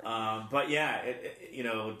 But yeah,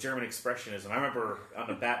 German Expressionism. I remember on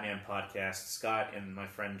the Batman podcast, Scott and my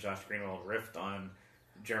friend Josh Greenwald riffed on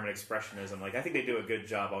German Expressionism. Like, I think they do a good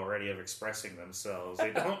job already of expressing themselves.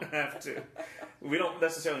 They don't have to. We don't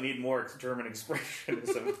necessarily need more German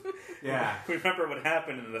Expressionism. Yeah. We remember what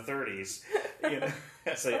happened in the 30s.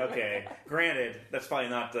 It's like, okay, granted, that's probably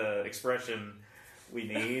not the expression we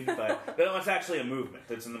need, but it's actually a movement.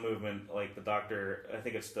 It's in the movement, like the Doctor, I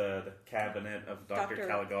think it's the cabinet of Dr.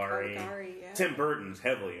 Caligari. Yeah. Tim Burton's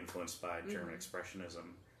heavily influenced by German Expressionism.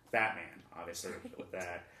 Batman, obviously, with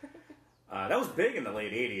that. That was big in the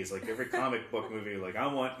late 80s. Like, every comic book movie, like, I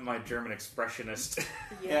want my German Expressionist.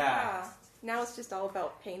 Yeah. Now it's just all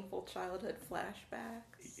about painful childhood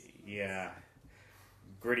flashbacks. Yeah.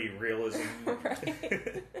 Gritty realism.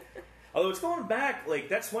 Right. Although it's going back, like,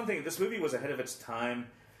 that's one thing. This movie was ahead of its time.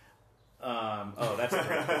 That's a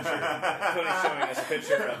great picture. Tony's showing us a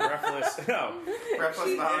picture of Breathless. No.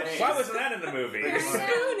 Breathless nominees. Why wasn't that in the movie?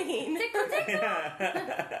 Spooning. Tickle, tickle.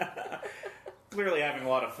 Yeah. Clearly having a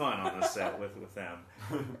lot of fun on the set with them.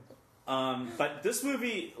 But this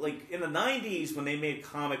movie, like, in the 90s, when they made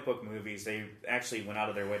comic book movies, they actually went out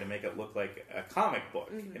of their way to make it look like a comic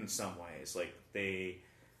book in some ways. Like, they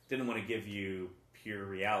didn't want to give you pure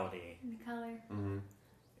reality. In the color. Mm-hmm.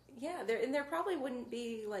 Yeah, there probably wouldn't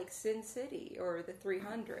be like Sin City or The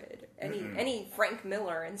 300, any Frank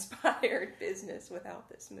Miller inspired business without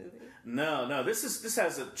this movie. No. This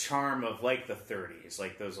has a charm of like the 30s,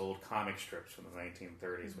 like those old comic strips from the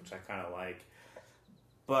 1930s, which I kind of like.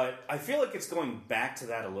 But I feel like it's going back to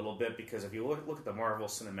that a little bit because if you look at the Marvel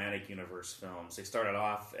Cinematic Universe films, they started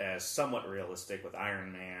off as somewhat realistic with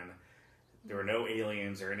Iron Man. There were no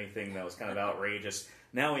aliens or anything that was kind of outrageous.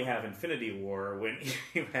 Now we have Infinity War when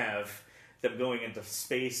you have them going into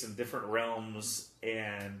space and different realms,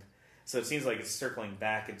 and so it seems like it's circling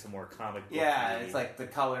back into more comic book. Yeah, it's like the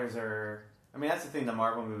colors are. I mean, that's the thing the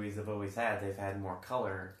Marvel movies have always had. They've had more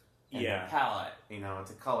color in their palette.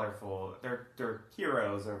 It's a colorful. Their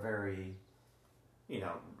heroes are very,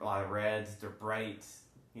 a lot of reds. They're bright.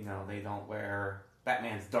 They don't wear.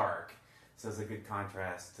 Batman's dark. So it's a good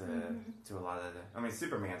contrast to a lot of the... I mean,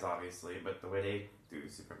 Superman's obviously, but the way they do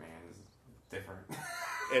Superman is different.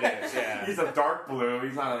 It is, yeah. He's a dark blue.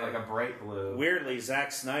 He's not like a bright blue. Weirdly,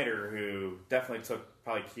 Zack Snyder, who definitely took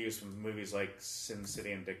probably cues from movies like Sin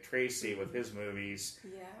City and Dick Tracy with his movies,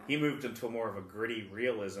 he moved into more of a gritty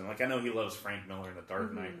realism. Like, I know he loves Frank Miller in The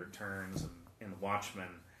Dark Knight Returns and in The Watchmen.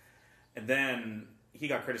 And then he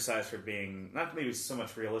got criticized for being, not maybe so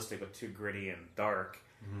much realistic, but too gritty and dark.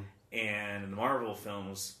 Mm-hmm. And the Marvel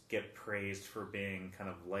films get praised for being kind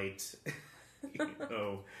of light,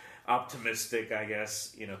 optimistic, I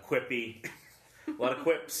guess, quippy, a lot of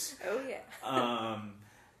quips. Oh, yeah.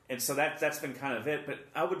 And so that's been kind of it. But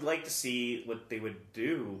I would like to see what they would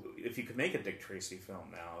do if you could make a Dick Tracy film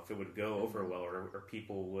now, if it would go over well or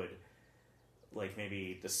people would, like,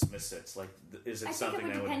 maybe dismiss it. Like, is it something that would...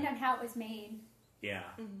 I think it would depend on how it was made. Yeah.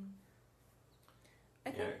 Mm-hmm.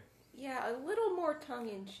 I think... Yeah, a little more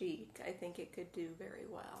tongue-in-cheek. I think it could do very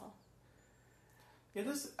well. Yeah,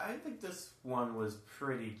 I think this one was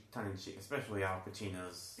pretty tongue-in-cheek, especially Al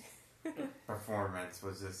Pacino's performance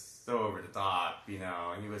was just so over the top. You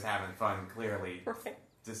know, he was having fun, clearly, Right.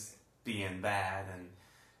 just being bad. And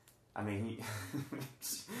I mean,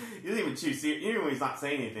 he doesn't even chew. Even when he's not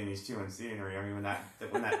saying anything, he's chewing scenery. I mean, when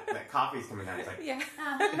that coffee's coming down, he's like,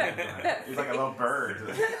 Yeah. he's like a little bird.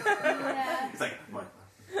 Yeah. He's like, what?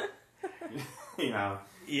 You know.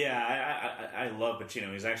 Yeah, I love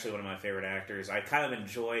Pacino. He's actually one of my favorite actors. I kind of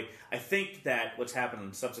enjoy. I think that what's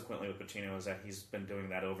happened subsequently with Pacino is that he's been doing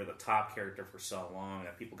that over the top character for so long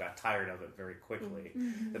that people got tired of it very quickly.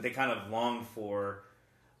 That they kind of longed for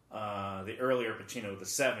the earlier Pacino of the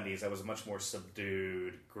 70s. That was a much more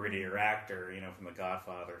subdued, grittier actor, you know, from the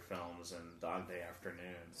Godfather films and Dog Day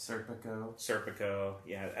Afternoon. Serpico,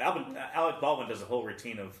 yeah. Alec Baldwin does a whole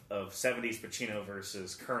routine of 70s Pacino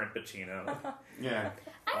versus current Pacino. Yeah.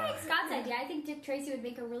 I like Scott's idea. I think Dick Tracy would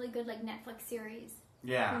make a really good like Netflix series.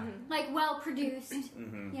 Yeah. Like well produced,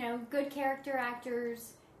 you know, good character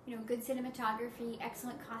actors, you know, good cinematography,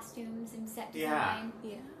 excellent costumes and set design.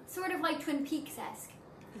 Yeah. Sort of like Twin Peaks-esque.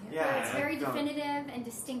 Yeah. Where it's very definitive and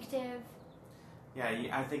distinctive. Yeah,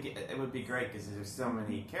 I think it would be great because there's so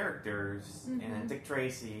many characters, and Dick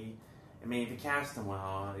Tracy. I mean, if you cast him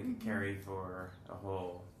well, it could carry for a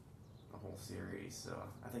whole series. So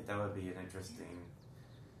I think that would be an interesting.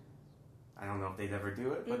 I don't know if they'd ever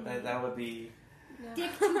do it, but that would be.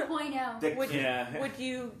 Dick 2.0. Dick, Would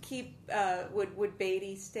you keep? Would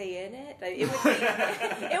Beatty stay in it?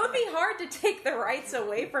 It would be hard to take the rights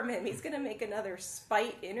away from him. He's going to make another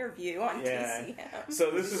spite interview on TCM.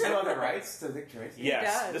 So this is He's got the rights to Dick Tracy.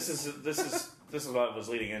 Yes, He this is what I was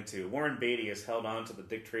leading into. Warren Beatty has held on to the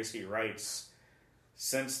Dick Tracy rights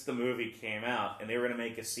since the movie came out, and they were going to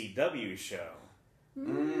make a CW show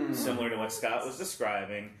similar to what Scott was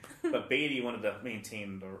describing. But Beatty wanted to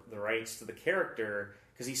maintain the rights to the character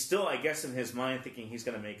because he's still, I guess, in his mind thinking he's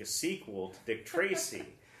going to make a sequel to Dick Tracy.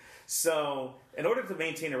 So, in order to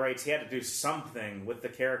maintain the rights, he had to do something with the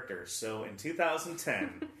character. So, in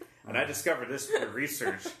 2010, and I discovered this through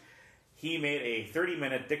research, he made a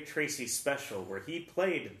 30-minute Dick Tracy special where he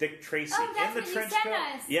played Dick Tracy in the trench coat.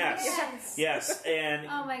 Yes, and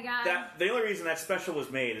oh my god! The only reason that special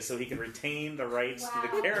was made is so he could retain the rights to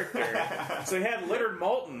the character. So he had Leonard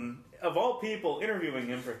Maltin, of all people, interviewing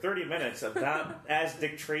him for 30 minutes about as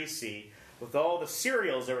Dick Tracy, with all the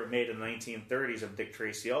serials that were made in the 1930s of Dick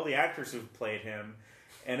Tracy, all the actors who've played him,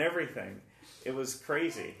 and everything. It was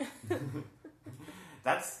crazy.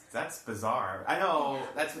 That's bizarre. I know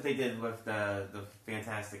that's what they did with the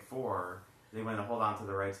Fantastic Four. They wanted to hold on to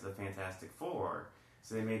the rights of the Fantastic Four,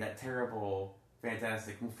 so they made that terrible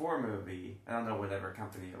Fantastic Four movie. I don't know whatever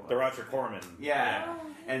company it was. The Roger Corman. Yeah,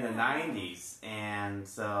 in the 90s. And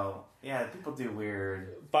so, yeah, people do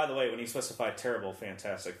weird. By the way, when you specify terrible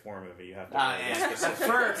Fantastic Four movie, you have to Yeah. The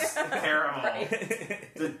first terrible,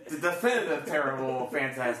 the definitive terrible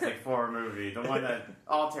Fantastic Four movie, the one that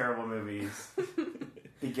all terrible movies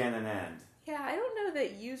begin and end. Yeah, I don't know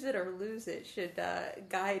that use it or lose it should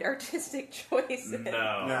guide artistic choices.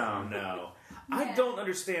 No. I don't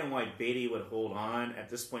understand why Beatty would hold on. At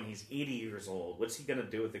this point, he's 80 years old. What's he going to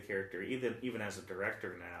do with the character, even as a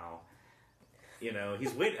director now? You know,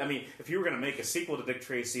 he's waiting. I mean, if you were going to make a sequel to Dick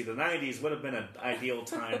Tracy, the 90s would have been an ideal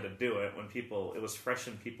time to do it when it was fresh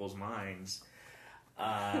in people's minds.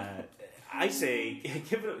 I say,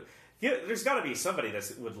 there's got to be somebody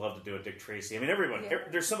that would love to do a Dick Tracy. I mean, everyone. Yeah.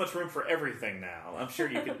 There's so much room for everything now. I'm sure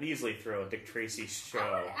you could easily throw a Dick Tracy show.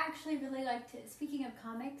 I would actually really like to. Speaking of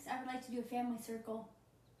comics, I would like to do a Family Circle.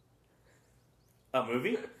 A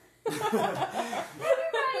movie?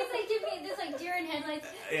 It's like give me this like deer in headlights.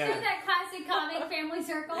 Yeah. You know that classic comic Family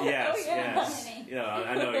Circle? Yes, Oh, yeah. yes. You know,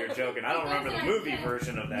 I know you're joking. I don't remember the movie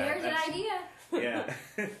version of that. There's an idea. Yeah.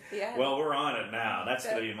 Yeah. Well, we're on it now. That's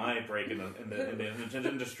going to be my break in the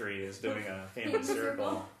industry is doing a Family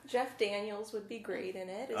Circle. Jeff Daniels would be great in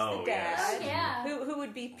it as Oh, the dad. yes. Oh, yeah. Who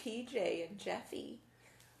would be PJ and Jeffy?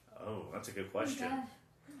 Oh, that's a good Oh, question. gosh.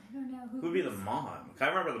 I don't know. Who would be the mom? I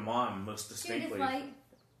remember the mom most Judith distinctly. Light.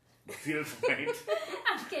 Judith Light.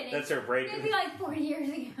 I'm kidding. That's her break. Maybe like 40 years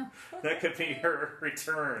ago. That could be her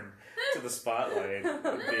return to the spotlight.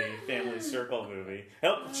 Would be Family Circle movie.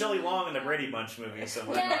 Help Shelley Long in the Brady Bunch movie.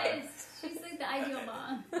 Someone. Yes. She's like the ideal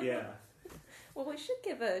mom. Yeah. Well, we should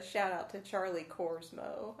give a shout out to Charlie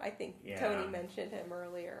Korsmo. I think Yeah. Tony mentioned him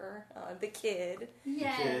earlier. The kid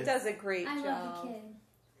Yes. does a great I job. love the kid.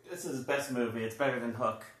 This is his best movie. It's better than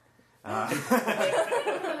Hook.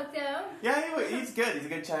 Hook, though. Yeah, he's good. He's a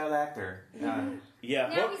good child actor. Yeah.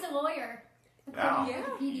 Now Hook, he's a lawyer. Wow. Yeah.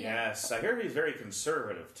 Wikipedia. Yes, I hear he's very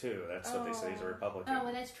conservative too. That's what they say. He's a Republican. Oh,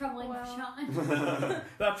 well, that's troubling Well. for Sean.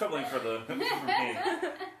 Not troubling for me.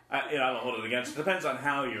 I don't hold it against. It depends on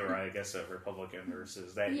how you're, I guess, a Republican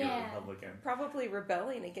versus that you're a Yeah. Republican. Probably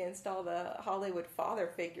rebelling against all the Hollywood father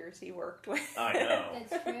figures he worked with. I know.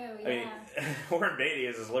 That's true, I mean, yeah. Warren Beatty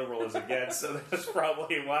is as liberal as it gets, so that's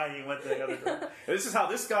probably why he went the other direction. This is how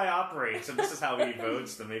this guy operates, and this is how he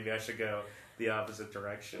votes, then maybe I should go the opposite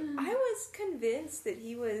direction. I was convinced that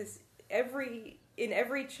he was in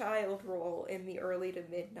every child role in the early to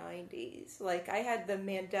mid 90s. Like, I had the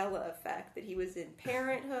Mandela effect that he was in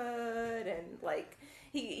Parenthood, and like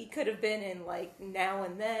he could have been in like Now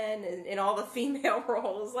and Then, and in all the female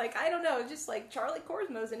roles. Like, I don't know, just like Charlie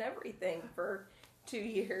Korsmo's in everything for 2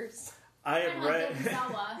 years. I Kinda had like read. David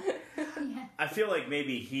Sawa. Yeah. I feel like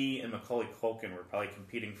maybe he and Macaulay Culkin were probably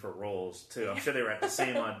competing for roles too. I'm sure they were at the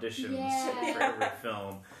same auditions Yeah. for every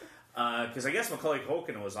film. Because I guess Macaulay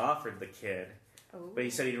Culkin was offered the kid, Oh. but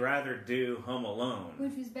he said he'd rather do Home Alone.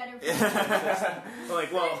 Which was better for him.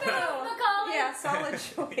 Like, well, Macaulay. Yeah, solid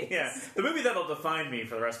choice. yeah, the movie that'll define me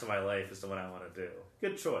for the rest of my life is the one I want to do.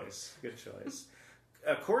 Good choice. Good choice.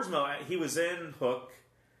 Korsmo, he was in Hook,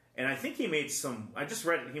 and I think he made some. I just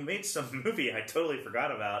read he made some movie I totally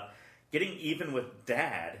forgot about. Getting Even with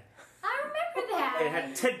Dad. I remember that. It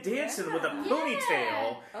had Ted Danson with a Yeah.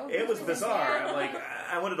 ponytail. Oh, It was really? bizarre. Like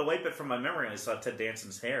I wanted to wipe it from my memory, and I saw Ted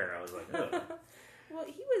Danson's hair. I was like, ugh. Well,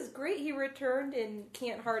 he was great. He returned in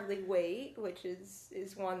Can't Hardly Wait, which is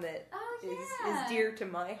one that Oh, is yeah. dear to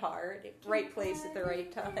my heart. Right place at the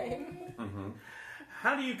right time. Mm-hmm.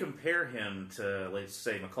 How do you compare him to, let's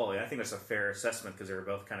say, Macaulay? I think that's a fair assessment because they were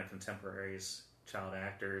both kind of contemporaries, child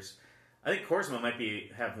actors. I think Korsmo might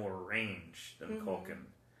have more range than Culkin,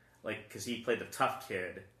 like because he played the tough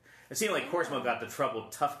kid. It seemed like Korsmo got the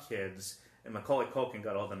troubled tough kids, and Macaulay Culkin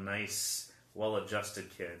got all the nice, well-adjusted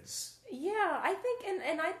kids. Yeah, I think,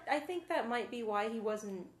 and I think that might be why he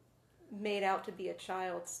wasn't made out to be a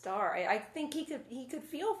child star. I think he could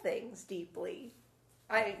feel things deeply.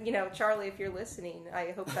 Charlie, if you're listening,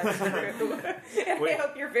 I hope that's true. And Wait. I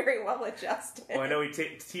hope you're very well adjusted. Well, I know he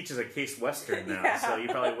teaches a Case Western now, Yeah. so you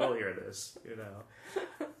probably will hear this.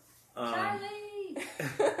 Charlie!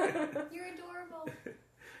 You're adorable.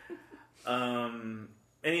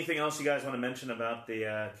 Anything else you guys want to mention about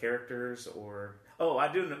the characters? Oh,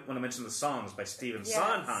 I do want to mention the songs by Stephen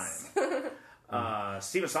Sondheim.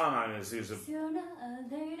 Stephen Sondheim who's a... Sooner or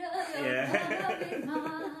later, Yeah. you'll be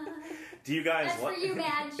mine. Do you guys That's for you,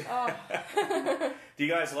 Madge. Do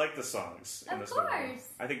you guys like the songs in Of this movie? course.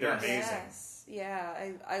 I think they're Yes. amazing. Yes,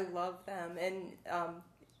 yeah, I love them, and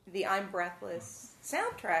the I'm Breathless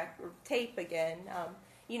soundtrack or tape again.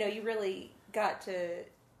 You really got to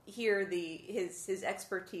hear his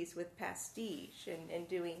expertise with pastiche and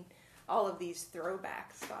doing all of these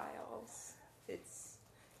throwback styles.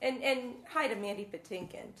 And hi to Mandy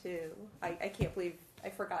Patinkin too. I can't believe I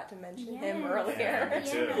forgot to mention him Yes. earlier. Yeah, me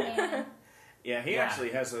too. Man. Yeah, he Yeah. actually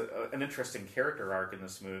has an interesting character arc in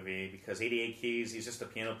this movie because 88 Keys, he's just a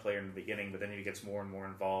piano player in the beginning, but then he gets more and more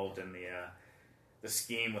involved in the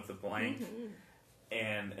scheme with the blank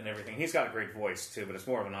and everything. He's got a great voice too, but it's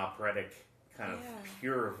more of an operatic kind of Yeah.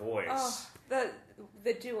 pure voice. Oh,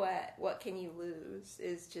 the duet, What Can You Lose,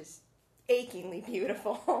 is just achingly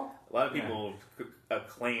beautiful. A lot of people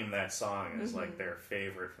acclaim that song as like their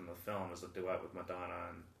favorite from the film, as a duet with Madonna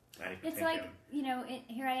and Mandy Patinkin. It's like,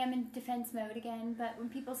 here I am in defense mode again, but when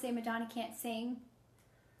people say Madonna can't sing,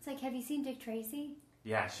 it's like, have you seen Dick Tracy?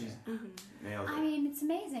 Yeah, she's nailed it. I mean, it's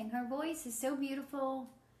amazing. Her voice is so beautiful,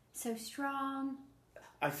 so strong.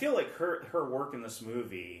 I feel like her work in this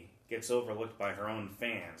movie gets overlooked by her own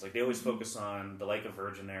fans. Like, they always focus on the Like a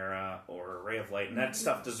Virgin era or Ray of Light, and that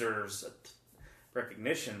stuff deserves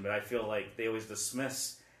recognition, but I feel like they always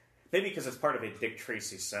dismiss, maybe because it's part of a Dick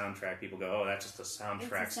Tracy soundtrack, people go, oh, that's just a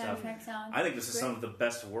soundtrack It's a stuff. soundtrack song. I think this is Great. some of the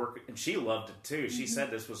best work, and she loved it too. She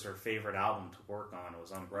said this was her favorite album to work on. It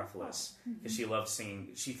was on Breathless, because she loved singing.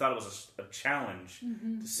 She thought it was a challenge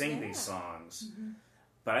to sing these songs.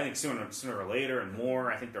 But I think sooner or later and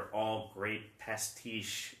more, I think they're all great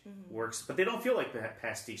pastiche works. But they don't feel like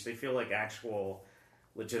pastiche. They feel like actual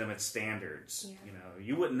legitimate standards. Yeah.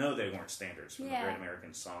 You wouldn't know they weren't standards from the Yeah. Great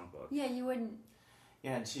American Songbook. Yeah, you wouldn't,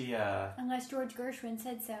 Yeah, and she, unless George Gershwin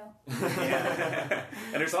said so. Yeah.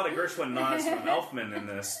 And there's a lot of Gershwin nods from Elfman in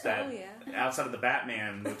this that Oh, yeah. outside of the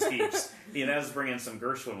Batman motifs, he does bring in some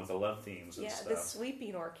Gershwin with the love themes and Yeah, stuff. the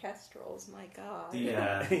sweeping orchestrals, my God.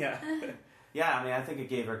 Yeah. yeah, I mean, I think it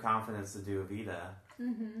gave her confidence to do Evita,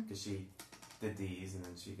 because she did these, and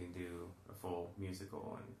then she can do a full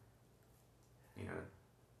musical, and,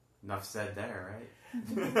 enough said there,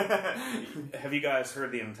 right? Have you guys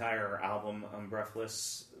heard the entire album,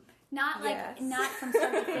 Breathless? Not Yes. not from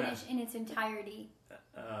start to finish in its entirety.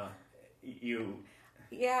 You.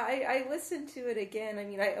 Yeah, I listened to it again. I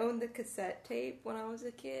mean, I owned the cassette tape when I was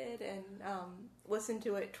a kid and listened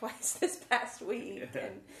to it twice this past week.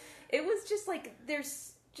 And it was just like,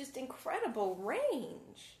 there's just incredible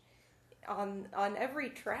range on every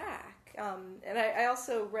track. And I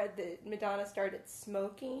also read that Madonna started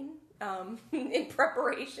smoking in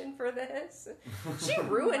preparation for this. She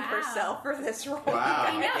ruined Wow. herself for this role. Wow.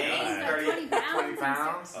 I know, Yeah. gained like 20 pounds. 20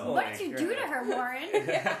 pounds? Oh What my did you do to God. her,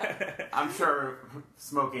 Warren? I'm sure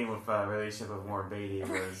smoking with a relationship with Warren Beatty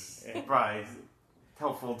was probably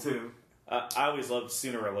helpful too. I always loved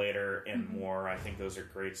Sooner or Later and More. I think those are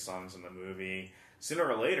great songs in the movie. Sooner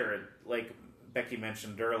or Later, like Becky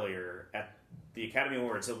mentioned earlier, at the Academy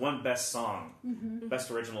Awards, it won Best Song, Best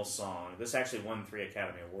Original Song. This actually won 3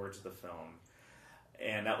 Academy Awards of the film.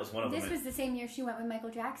 And that was one of This them. was the same year she went with Michael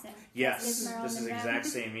Jackson. Yes, As Marilyn this is the Monroe. exact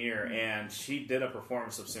same year. And she did a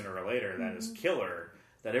performance of Sooner or Later that is killer,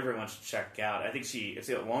 that everyone should check out. I think it's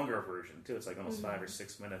a longer version, too. It's like almost 5 or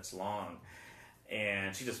 6 minutes long.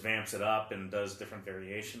 And she just vamps it up and does different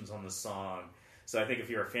variations on the song. So I think if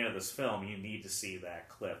you're a fan of this film, you need to see that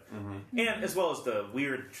clip. And as well as the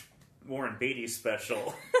weird Warren Beatty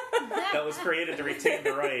special that was created to retain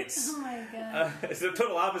the rights. Oh my god. It's the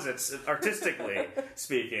total opposites, artistically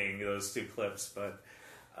speaking, those two clips. But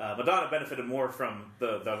Madonna benefited more from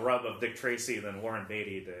the rub of Dick Tracy than Warren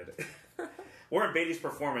Beatty did. Warren Beatty's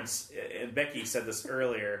performance, and Becky said this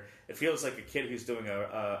earlier, it feels like a kid who's doing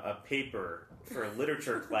a paper for a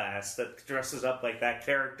literature class that dresses up like that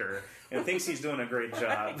character and thinks he's doing a great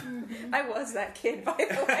job. I was that kid, by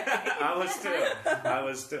the way. I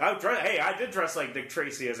was too. I did dress like Dick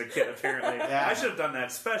Tracy as a kid, apparently. Yeah. I should have done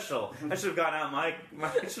that special. I should have gone out I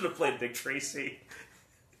should have played Dick Tracy.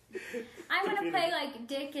 I want to play like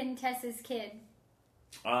Dick and Tessa's kid,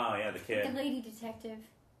 Oh, yeah, the kid. the lady detective.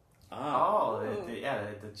 Oh.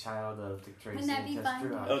 The child of Dick Tracy. Wouldn't that be Tess fun?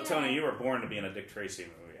 Truex. Oh, Tony, you were born to be in a Dick Tracy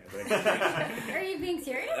movie, I think. Are you being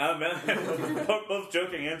serious? Both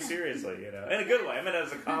joking and seriously, you know. In a good way. I meant it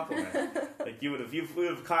as a compliment. Like, you would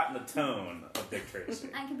have caught in the tone of Dick Tracy.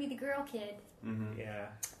 I could be the girl kid. Yeah.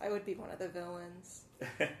 I would be one of the villains.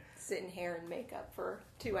 Sit in hair and makeup for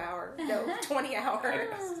 2 hours. No, 20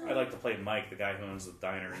 hours. I'd like to play Mike, the guy who owns the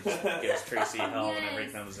diner, and just gives Tracy hell whenever he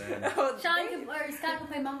Yes. comes in. Oh, Scott could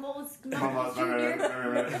play Mumbles Almost-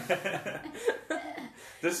 Jr.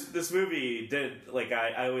 This movie did, like,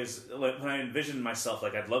 I always, like, when I envisioned myself,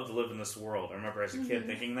 like, I'd love to live in this world. I remember as a kid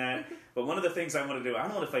thinking that. But one of the things I want to do, I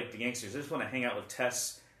don't want to fight the gangsters. I just want to hang out with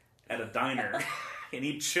Tess at a diner and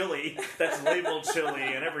eat chili that's labeled chili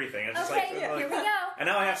and everything. It's just Okay, like, here we go. and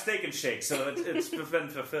now I have Steak and Shake, so it's been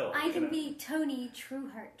fulfilled. I you can know? be Tony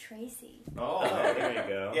Trueheart Tracy. Oh, there you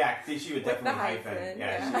go. Yeah, see, she would With the definitely hyphen. hyphen, Yeah,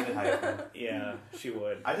 yeah. she would hyphen. Yeah, she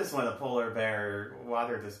would. I just want a polar bear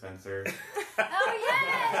water dispenser Oh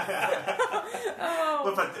yes!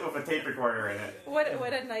 Oh, with a tape recorder in it.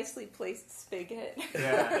 what a nicely placed spigot.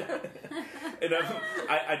 Yeah. And,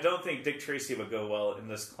 I don't think Dick Tracy would go well in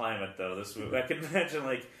this climate, though. I can imagine,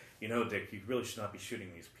 like, you know, Dick, you really should not be shooting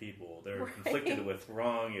these people. They're Right. conflicted with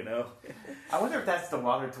wrong, you know? I wonder if that's the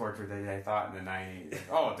water torture that they thought in the 90s.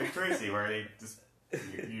 Oh, Dick Tracy, where they just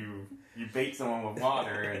you bait someone with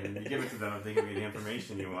water and you give it to them if they give you the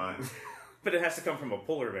information you want. But it has to come from a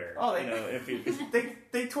polar bear. Oh, you know, if you,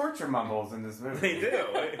 They torture Mumbles in this movie. they do.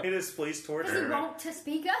 It is police Because he torture. won't to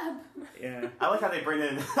speak up. Yeah. I like how they bring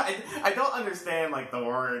in. I don't understand like the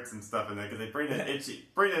words and stuff in there because they bring in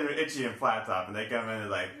Itchy and Flat Top and they come in and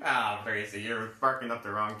like, Tracy, you're barking up the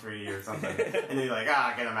wrong tree or something, and they're like,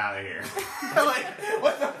 get him out of here. I'm like,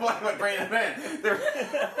 what's the point with bringing him in?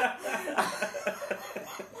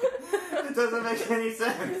 It doesn't make any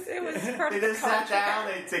sense. It was part They of the just sat contract. down,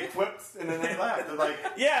 they take quips, and then they left. They're like,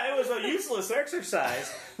 Yeah, it was a useless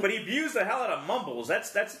exercise, but he abused the hell out of Mumbles.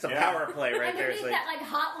 That's the Yeah. power play right there. Underneath It's like, that like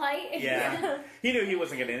hot light. yeah. He knew he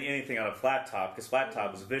wasn't getting anything out of Flat Top because Flat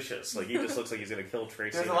Top is vicious. Like, he just looks like he's going to kill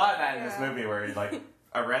Tracy. there's a lot of that in this Yeah. movie where he like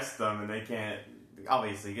arrests them and they can't,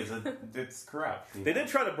 obviously, because it's corrupt. you They know. did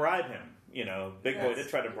try to bribe him. You know, Big Boy Yes. did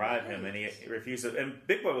try to bribe him, and he refused it. And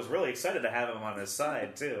Big Boy was really excited to have him on his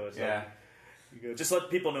side, too. It's Yeah. like, you go, just let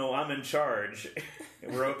people know I'm in charge,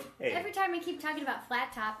 and we're okay. Every time I keep talking about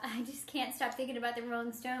Flat Top, I just can't stop thinking about the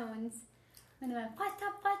Rolling Stones. When they went, Flat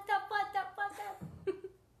Top, Flat Top, Flat Top, Flat Top.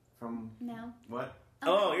 From No. what?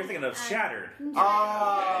 Oh, you're thinking of Shattered. Oh,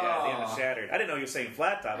 Yeah, the end of Shattered. I didn't know you were saying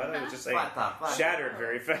Flat Top. I thought you were just saying Flat Top, Flat Shattered Top.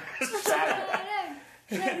 very fast. Shattered.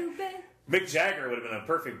 Shadow, babe. Mick Jagger would have been a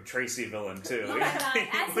perfect Tracy villain too. Oh my God,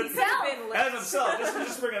 as himself. As himself,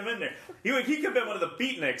 just bring him in there. He could have been one of the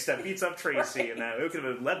beatniks that beats up Tracy, and that it could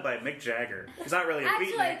have been led by Mick Jagger. He's not really a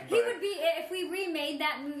Actually, beatnik, he but would be if we remade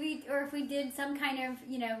that movie, or if we did some kind of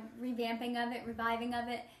revamping of it, reviving of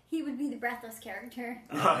it. He would be the Breathless character.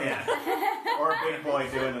 Oh yeah, or Big Boy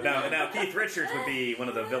doing the now Keith Richards would be one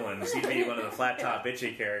of the villains. He'd be one of the flat top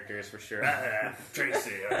bitchy characters for sure.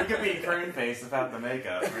 Tracy. He could be Prune Face without the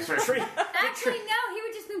makeup. For sure. Actually, no, he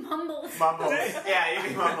would just be Mumbles. Mumbles. Yeah, he'd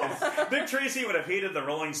be Mumbles. Dick Tracy would have hated the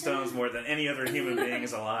Rolling Stones more than any other human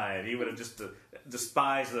beings alive. He would have just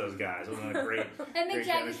despised those guys. It wasn't a great. And Mick great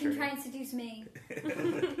Jagger can chemistry. try and seduce me.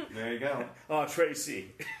 There you go. Oh,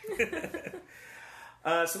 Tracy.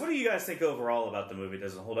 So what do you guys think overall about the movie?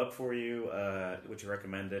 Does it hold up for you? Would you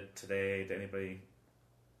recommend it today to anybody,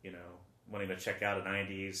 wanting to check out a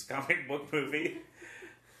 90s comic book movie?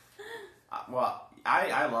 Well,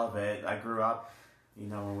 I love it. I grew up,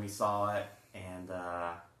 when we saw it, and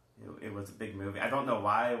it was a big movie. I don't know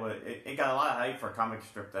why it got a lot of hype for a comic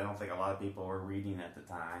strip that I don't think a lot of people were reading at the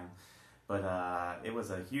time. But it was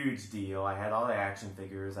a huge deal. I had all the action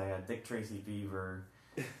figures. I had Dick Tracy fever.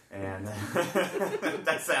 And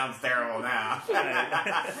that sounds terrible now.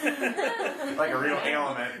 Like a real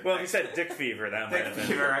ailment. Well, you said Dick fever. That might Dick have been.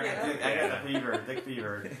 fever. I got the fever. Dick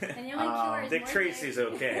fever. And the only cure is Dick more Tracy's Dick.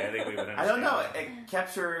 okay. I think we would understand. I don't know. It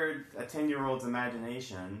captured a 10-year-old's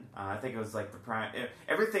imagination. I think it was like the prime.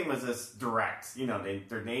 Everything was just direct.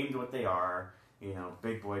 They're named what they are.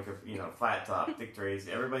 Big Boy, Flat Top, Dick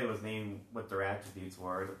Tracy. Everybody was named what their attributes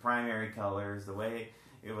were. The primary colors, the way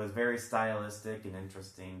it was very stylistic and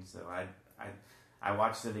interesting. So I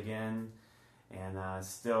watched it again, and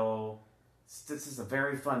still, this is a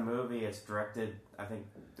very fun movie. It's directed, I think,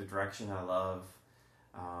 the direction I love.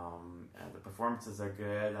 And the performances are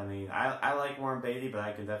good. I mean, I like Warren Beatty, but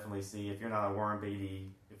I can definitely see if you're not a Warren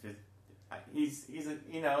Beatty, he's a,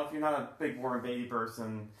 if you're not a big Warren Beatty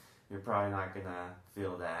person, you're probably not gonna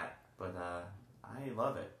feel that. But I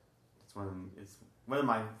love it. It's one of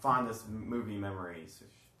my fondest movie memories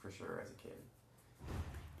for sure as a kid.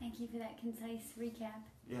 Thank you for that concise recap.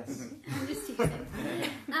 Yes. I'm just teasing.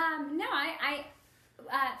 No, I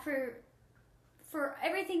for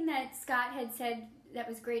everything that Scott had said that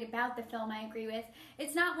was great about the film, I agree with.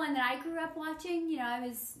 It's not one that I grew up watching. I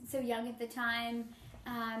was so young at the time,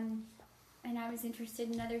 and I was interested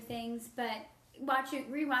in other things. But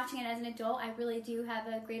rewatching it as an adult, I really do have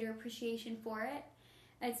a greater appreciation for it.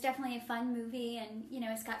 It's definitely a fun movie, and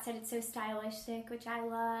as Scott said, it's so stylistic, which I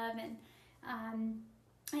love, and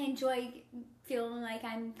I enjoy feeling like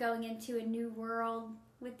I'm going into a new world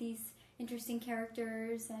with these interesting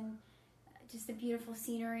characters and just the beautiful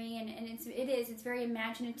scenery, and it's very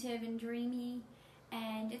imaginative and dreamy,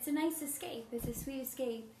 and it's a nice escape. It's a sweet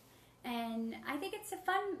escape, and I think it's a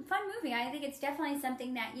fun movie. I think it's definitely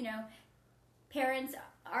something that parents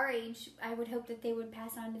our age, I would hope that they would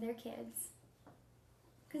pass on to their kids.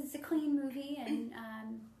 Because it's a clean movie, and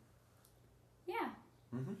yeah.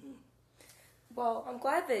 Mm-hmm. Well, I'm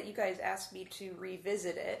glad that you guys asked me to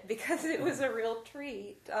revisit it because it was a real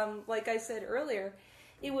treat. Like I said earlier,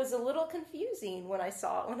 it was a little confusing when I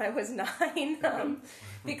saw it when I was 9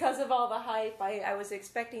 because of all the hype. I was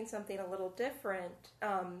expecting something a little different,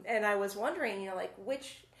 and I was wondering,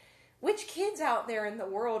 which kids out there in the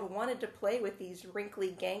world wanted to play with these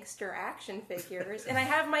wrinkly gangster action figures? And I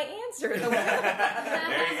have my answer.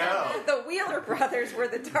 There you go. The Wheeler brothers were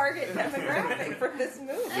the target demographic for this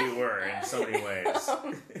movie. We were in so many ways.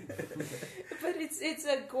 But it's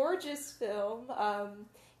a gorgeous film.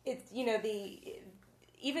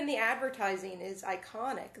 Even the advertising is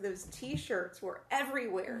iconic. Those T-shirts were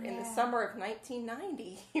everywhere in the summer of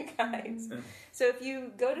 1990, you guys. So if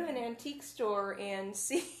you go to an antique store and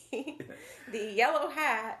see the yellow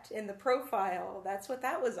hat in the profile, that's what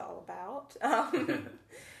that was all about.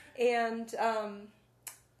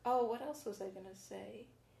 What else was I going to say?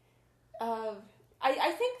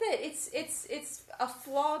 I think that it's a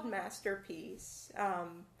flawed masterpiece.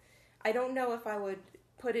 I don't know if I would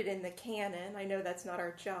put it in the canon. I know that's not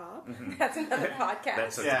our job. That's another podcast.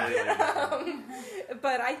 That's a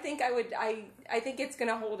but I think I think it's going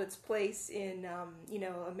to hold its place in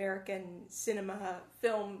American cinema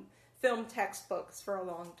film textbooks for a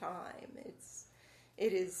long time.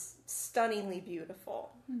 It is stunningly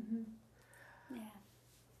beautiful. Mm-hmm.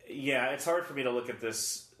 Yeah, it's hard for me to look at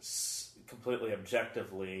this completely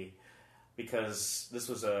objectively, because this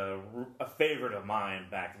was a favorite of mine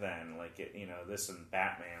back then. Like, this and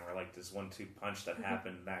Batman were like this 1-2 punch that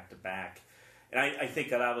happened back to back. And I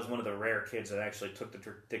think that I was one of the rare kids that actually took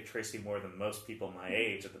to Dick Tracy more than most people my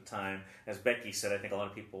age at the time. As Becky said, I think a lot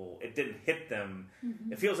of people, it didn't hit them.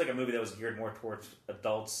 It feels like a movie that was geared more towards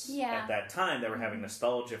adults at that time that were having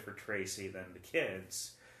nostalgia for Tracy than the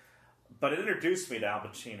kids. But it introduced me to Al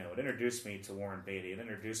Pacino. It introduced me to Warren Beatty. It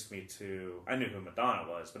introduced me to, I knew who Madonna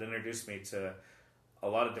was, but it introduced me to a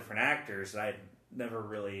lot of different actors that I never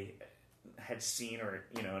really had seen or,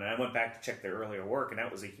 and I went back to check their earlier work, and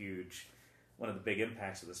that was one of the big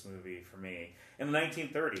impacts of this movie for me. In the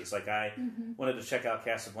 1930s, I wanted to check out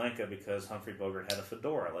Casablanca because Humphrey Bogart had a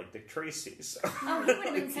fedora like Dick Tracy. So. Oh, he would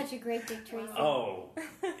have been such a great Dick Tracy.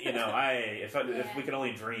 If we could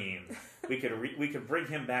only dream, we could bring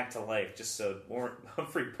him back to life just so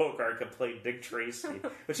Humphrey Bogart could play Dick Tracy,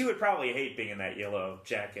 which he would probably hate being in that yellow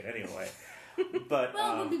jacket anyway. But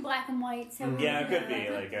it would be black and white. So it could be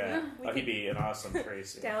he'd be an awesome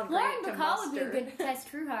Tracy. Lauren Bacall would be a good Tess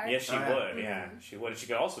Trueheart. Yes, she would. Yeah, she would. She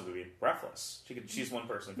could also be Breathless. She's one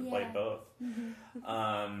person who could play both.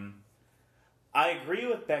 I agree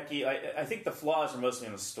with Becky. I think the flaws are mostly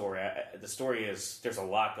in the story. The story is there's a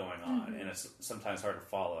lot going on, and it's sometimes hard to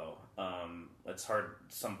follow. It's hard.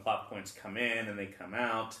 Some plot points come in and they come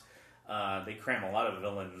out. They cram a lot of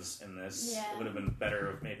villains in this. Yeah. It would have been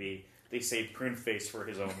better if maybe they saved Pruneface for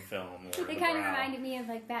his own film. They kind of reminded me of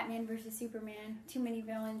Batman versus Superman. Too many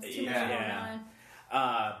villains, too much going on.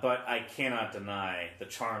 But I cannot deny the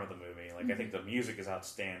charm of the movie. I think the music is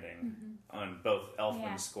outstanding on both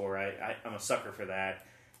Elfman's score. I'm a sucker for that,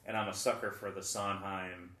 and I'm a sucker for the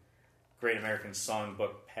Sondheim Great American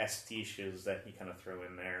Songbook pastiches that he kind of threw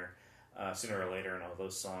in there sooner or later in all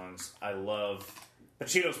those songs. I love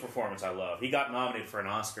Pacino's performance. He got nominated for an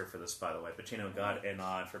Oscar for this, by the way. Pacino got a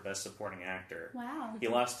nod for Best Supporting Actor. Wow. He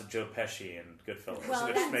lost to Joe Pesci in Goodfellas. Well,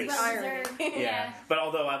 which that's makes well deserved. Yeah. But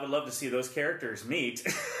although I would love to see those characters meet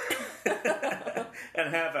and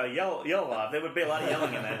have a yell off, there would be a lot of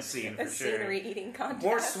yelling in that scene for sure. Scenery eating contest.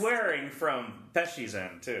 More swearing from Pesci's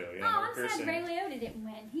end too. I'm sad Ray Liotta didn't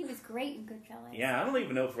win. He was great in Goodfellas. Yeah, I don't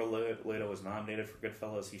even know if Ray Liotta was nominated for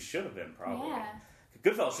Goodfellas. He should have been, probably. Yeah.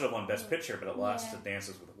 Goodfellas should have won Best Picture, but it lost to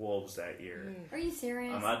Dances with Wolves that year. Are you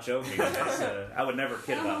serious? I'm not joking. I would never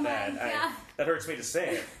kid about that. That hurts me to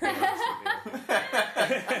say it. It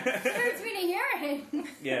hurts me to hear it.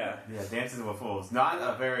 Yeah. Yeah, Dances with Wolves. Not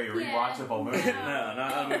a very rewatchable movie. No,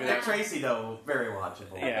 not a movie that Tracy, though, very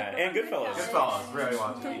watchable. Yeah, and Goodfellas. Goodfellas, very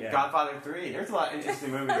watchable. Yeah. Godfather 3. There's a lot of interesting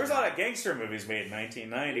movies. There's a lot of gangster movies made in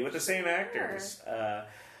 1990 with the same actors.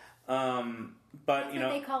 But That's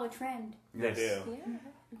what they call a trend. They do. Yeah.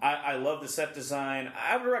 I love the set design.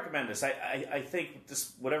 I would recommend this. I think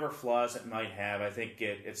this, whatever flaws it might have, I think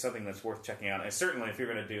it's something that's worth checking out. And certainly, if you're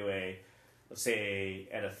going to do let's say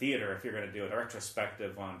at a theater, if you're going to do a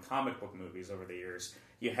retrospective on comic book movies over the years,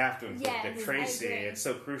 you have to include Dick Tracy. It's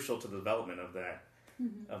so crucial to the development of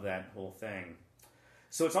that whole thing.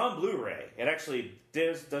 So it's on Blu-ray. It actually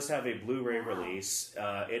does have a Blu-ray release.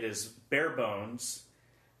 It is bare bones.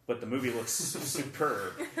 But the movie looks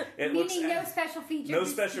superb. Meaning no special features. No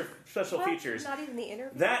special features. Not even the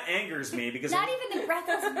interview. That angers me because not even the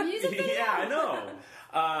breathless music video. Yeah, I know.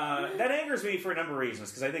 That angers me for a number of reasons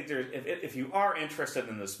because I think if you are interested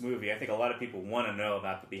in this movie, I think a lot of people want to know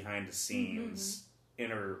about the behind the scenes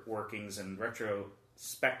inner workings and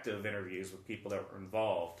retrospective interviews with people that were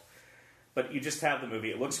involved. But you just have the movie.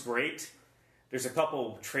 It looks great. There's a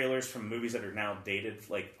couple trailers from movies that are now dated,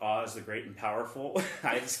 like Oz the Great and Powerful.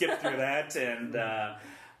 I skipped through that, and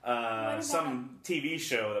some TV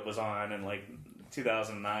show that was on in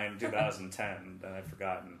 2009, 2010 that I've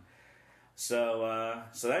forgotten. So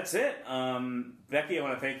that's it. Becky, I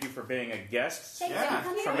want to thank you for being a guest. Thank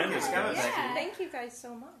you. Tremendous guest. Thank you guys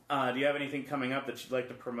so much. Do you have anything coming up that you'd like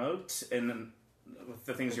to promote, and with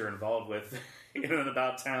the things you're involved with in and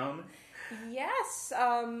about town? Yes,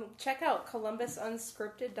 check out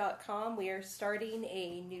ColumbusUnscripted.com. We are starting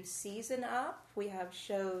a new season up. We have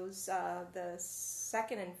shows the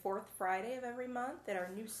second and fourth Friday of every month at our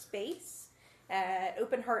new space at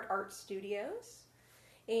Open Heart Art Studios.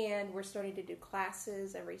 And we're starting to do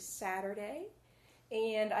classes every Saturday.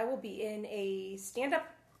 And I will be in a stand-up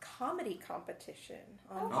comedy competition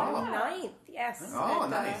on June 9th. Yes. Oh,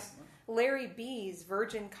 nice. Larry B's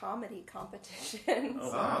Virgin Comedy Competition.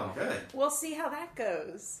 Oh, wow. Good. We'll see how that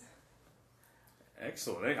goes.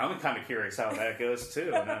 Excellent. I'm kind of curious how that goes,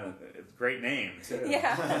 too. It's a great name, too.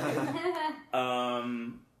 Yeah.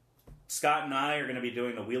 Scott and I are going to be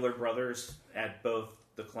doing the Wheeler Brothers at both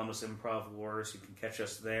the Columbus Improv Wars. You can catch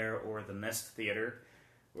us there, or the Nest Theater,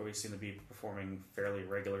 where we seem to be performing fairly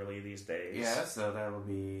regularly these days. Yeah, so that will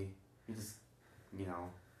be, you just,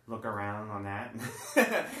 look around on that.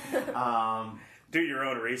 Do your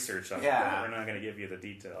own research on Yeah. it. We're not going to give you the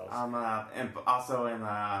details. And also in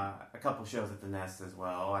a couple shows at the Nest as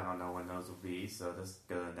well. I don't know when those will be, so just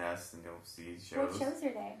go to the Nest and you'll see shows. What shows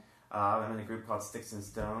are they? I'm in a group called Sticks and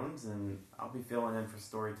Stones, and I'll be filling in for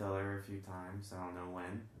Storyteller a few times. I don't know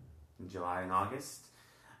when, in July and August.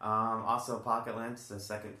 Also, Pocket Lens, the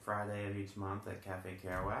second Friday of each month at Cafe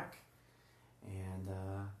Kerouac. And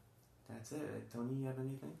that's it. Tony, you have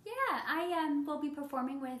anything? Yeah, I will be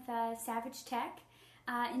performing with Savage Tech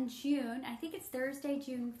in June. I think it's Thursday,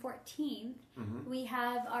 June 14th. Mm-hmm. We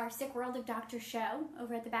have our Sick World of Doctor show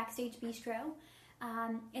over at the Backstage Bistro.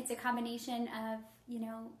 It's a combination of,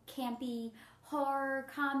 campy horror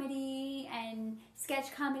comedy and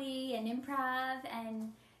sketch comedy and improv,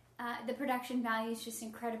 and the production value is just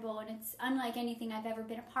incredible, and it's unlike anything I've ever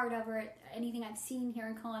been a part of or anything I've seen here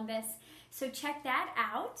in Columbus. So check that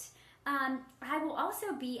out. I will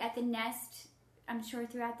also be at the Nest, I'm sure,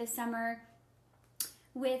 throughout the summer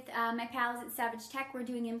with my pals at Savage Tech. We're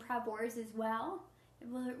doing Improv Wars as well.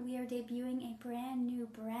 We are debuting a brand new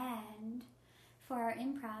brand for our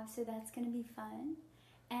improv, so that's going to be fun.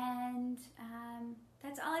 And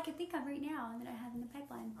that's all I can think of right now that I have in the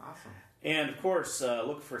pipeline. Awesome. And of course,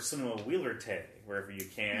 look for Cinema Wheeler-Tay wherever you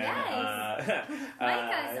can. Yes.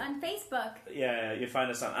 Like us on Facebook. Yeah, you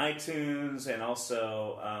find us on iTunes and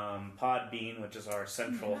also Podbean, which is our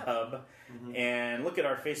central hub. Mm-hmm. And look at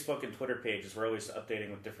our Facebook and Twitter pages. We're always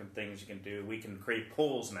updating with different things you can do. We can create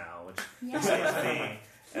polls now, which excites me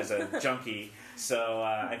as a junkie. So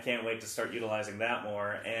I can't wait to start utilizing that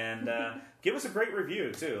more. And give us a great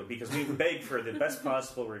review, too, because we beg for the best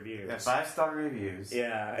possible reviews. Yeah, 5-star reviews.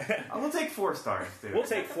 Yeah. We'll take 4 stars, too. We'll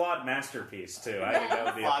take Flawed Masterpiece, too. I think that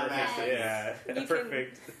would be Flawed a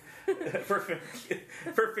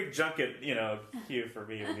perfect junket, cue for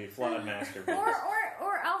me would be Flawed Masterpiece.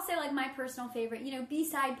 Or also, like, my personal favorite,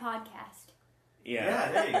 B-side podcast.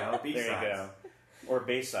 Yeah, there you go. B-sides. There you go. Or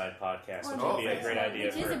Bayside podcast, which would be a great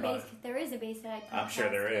idea for a There is a Bayside podcast. I'm sure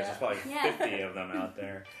there is. There's probably 50 of them out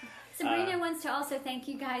there. Sabrina wants to also thank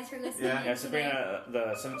you guys for listening. Yeah, Sabrina,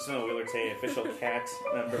 the Cinema Wheeler-Tay official cat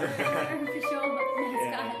member. Official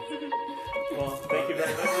mascot. Well, thank you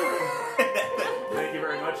very much. Thank you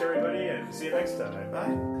very much, everybody, and see you next time.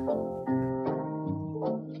 Bye.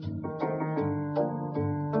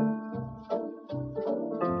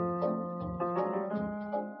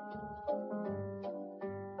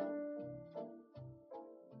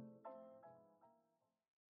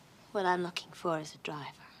 What I'm looking for is a driver.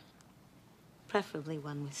 Preferably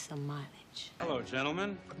one with some mileage. Hello,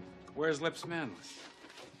 gentlemen. Where's Lips Manless?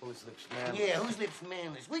 Who's Lips Manless? Yeah, who's Lips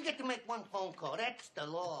Manless? We get to make one phone call. That's the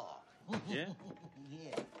law. Yeah?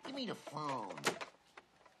 Yeah. Give me the phone.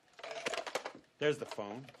 There's the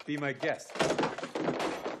phone. Be my guest.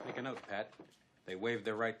 Make a note, Pat. They waived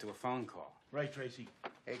their right to a phone call. Right, Tracy.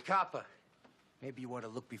 Hey, copper. Maybe you ought to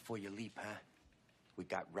look before you leap, huh? We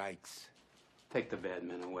got rights. Take the bad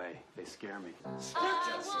men away. They scare me. Stretch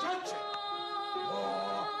it!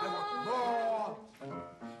 More! I want more!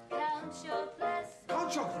 Count your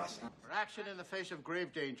blessings. For action in the face of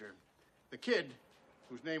grave danger, the kid,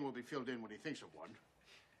 whose name will be filled in when he thinks of one,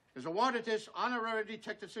 is awarded this honorary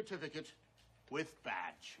detective certificate with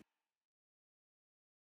badge.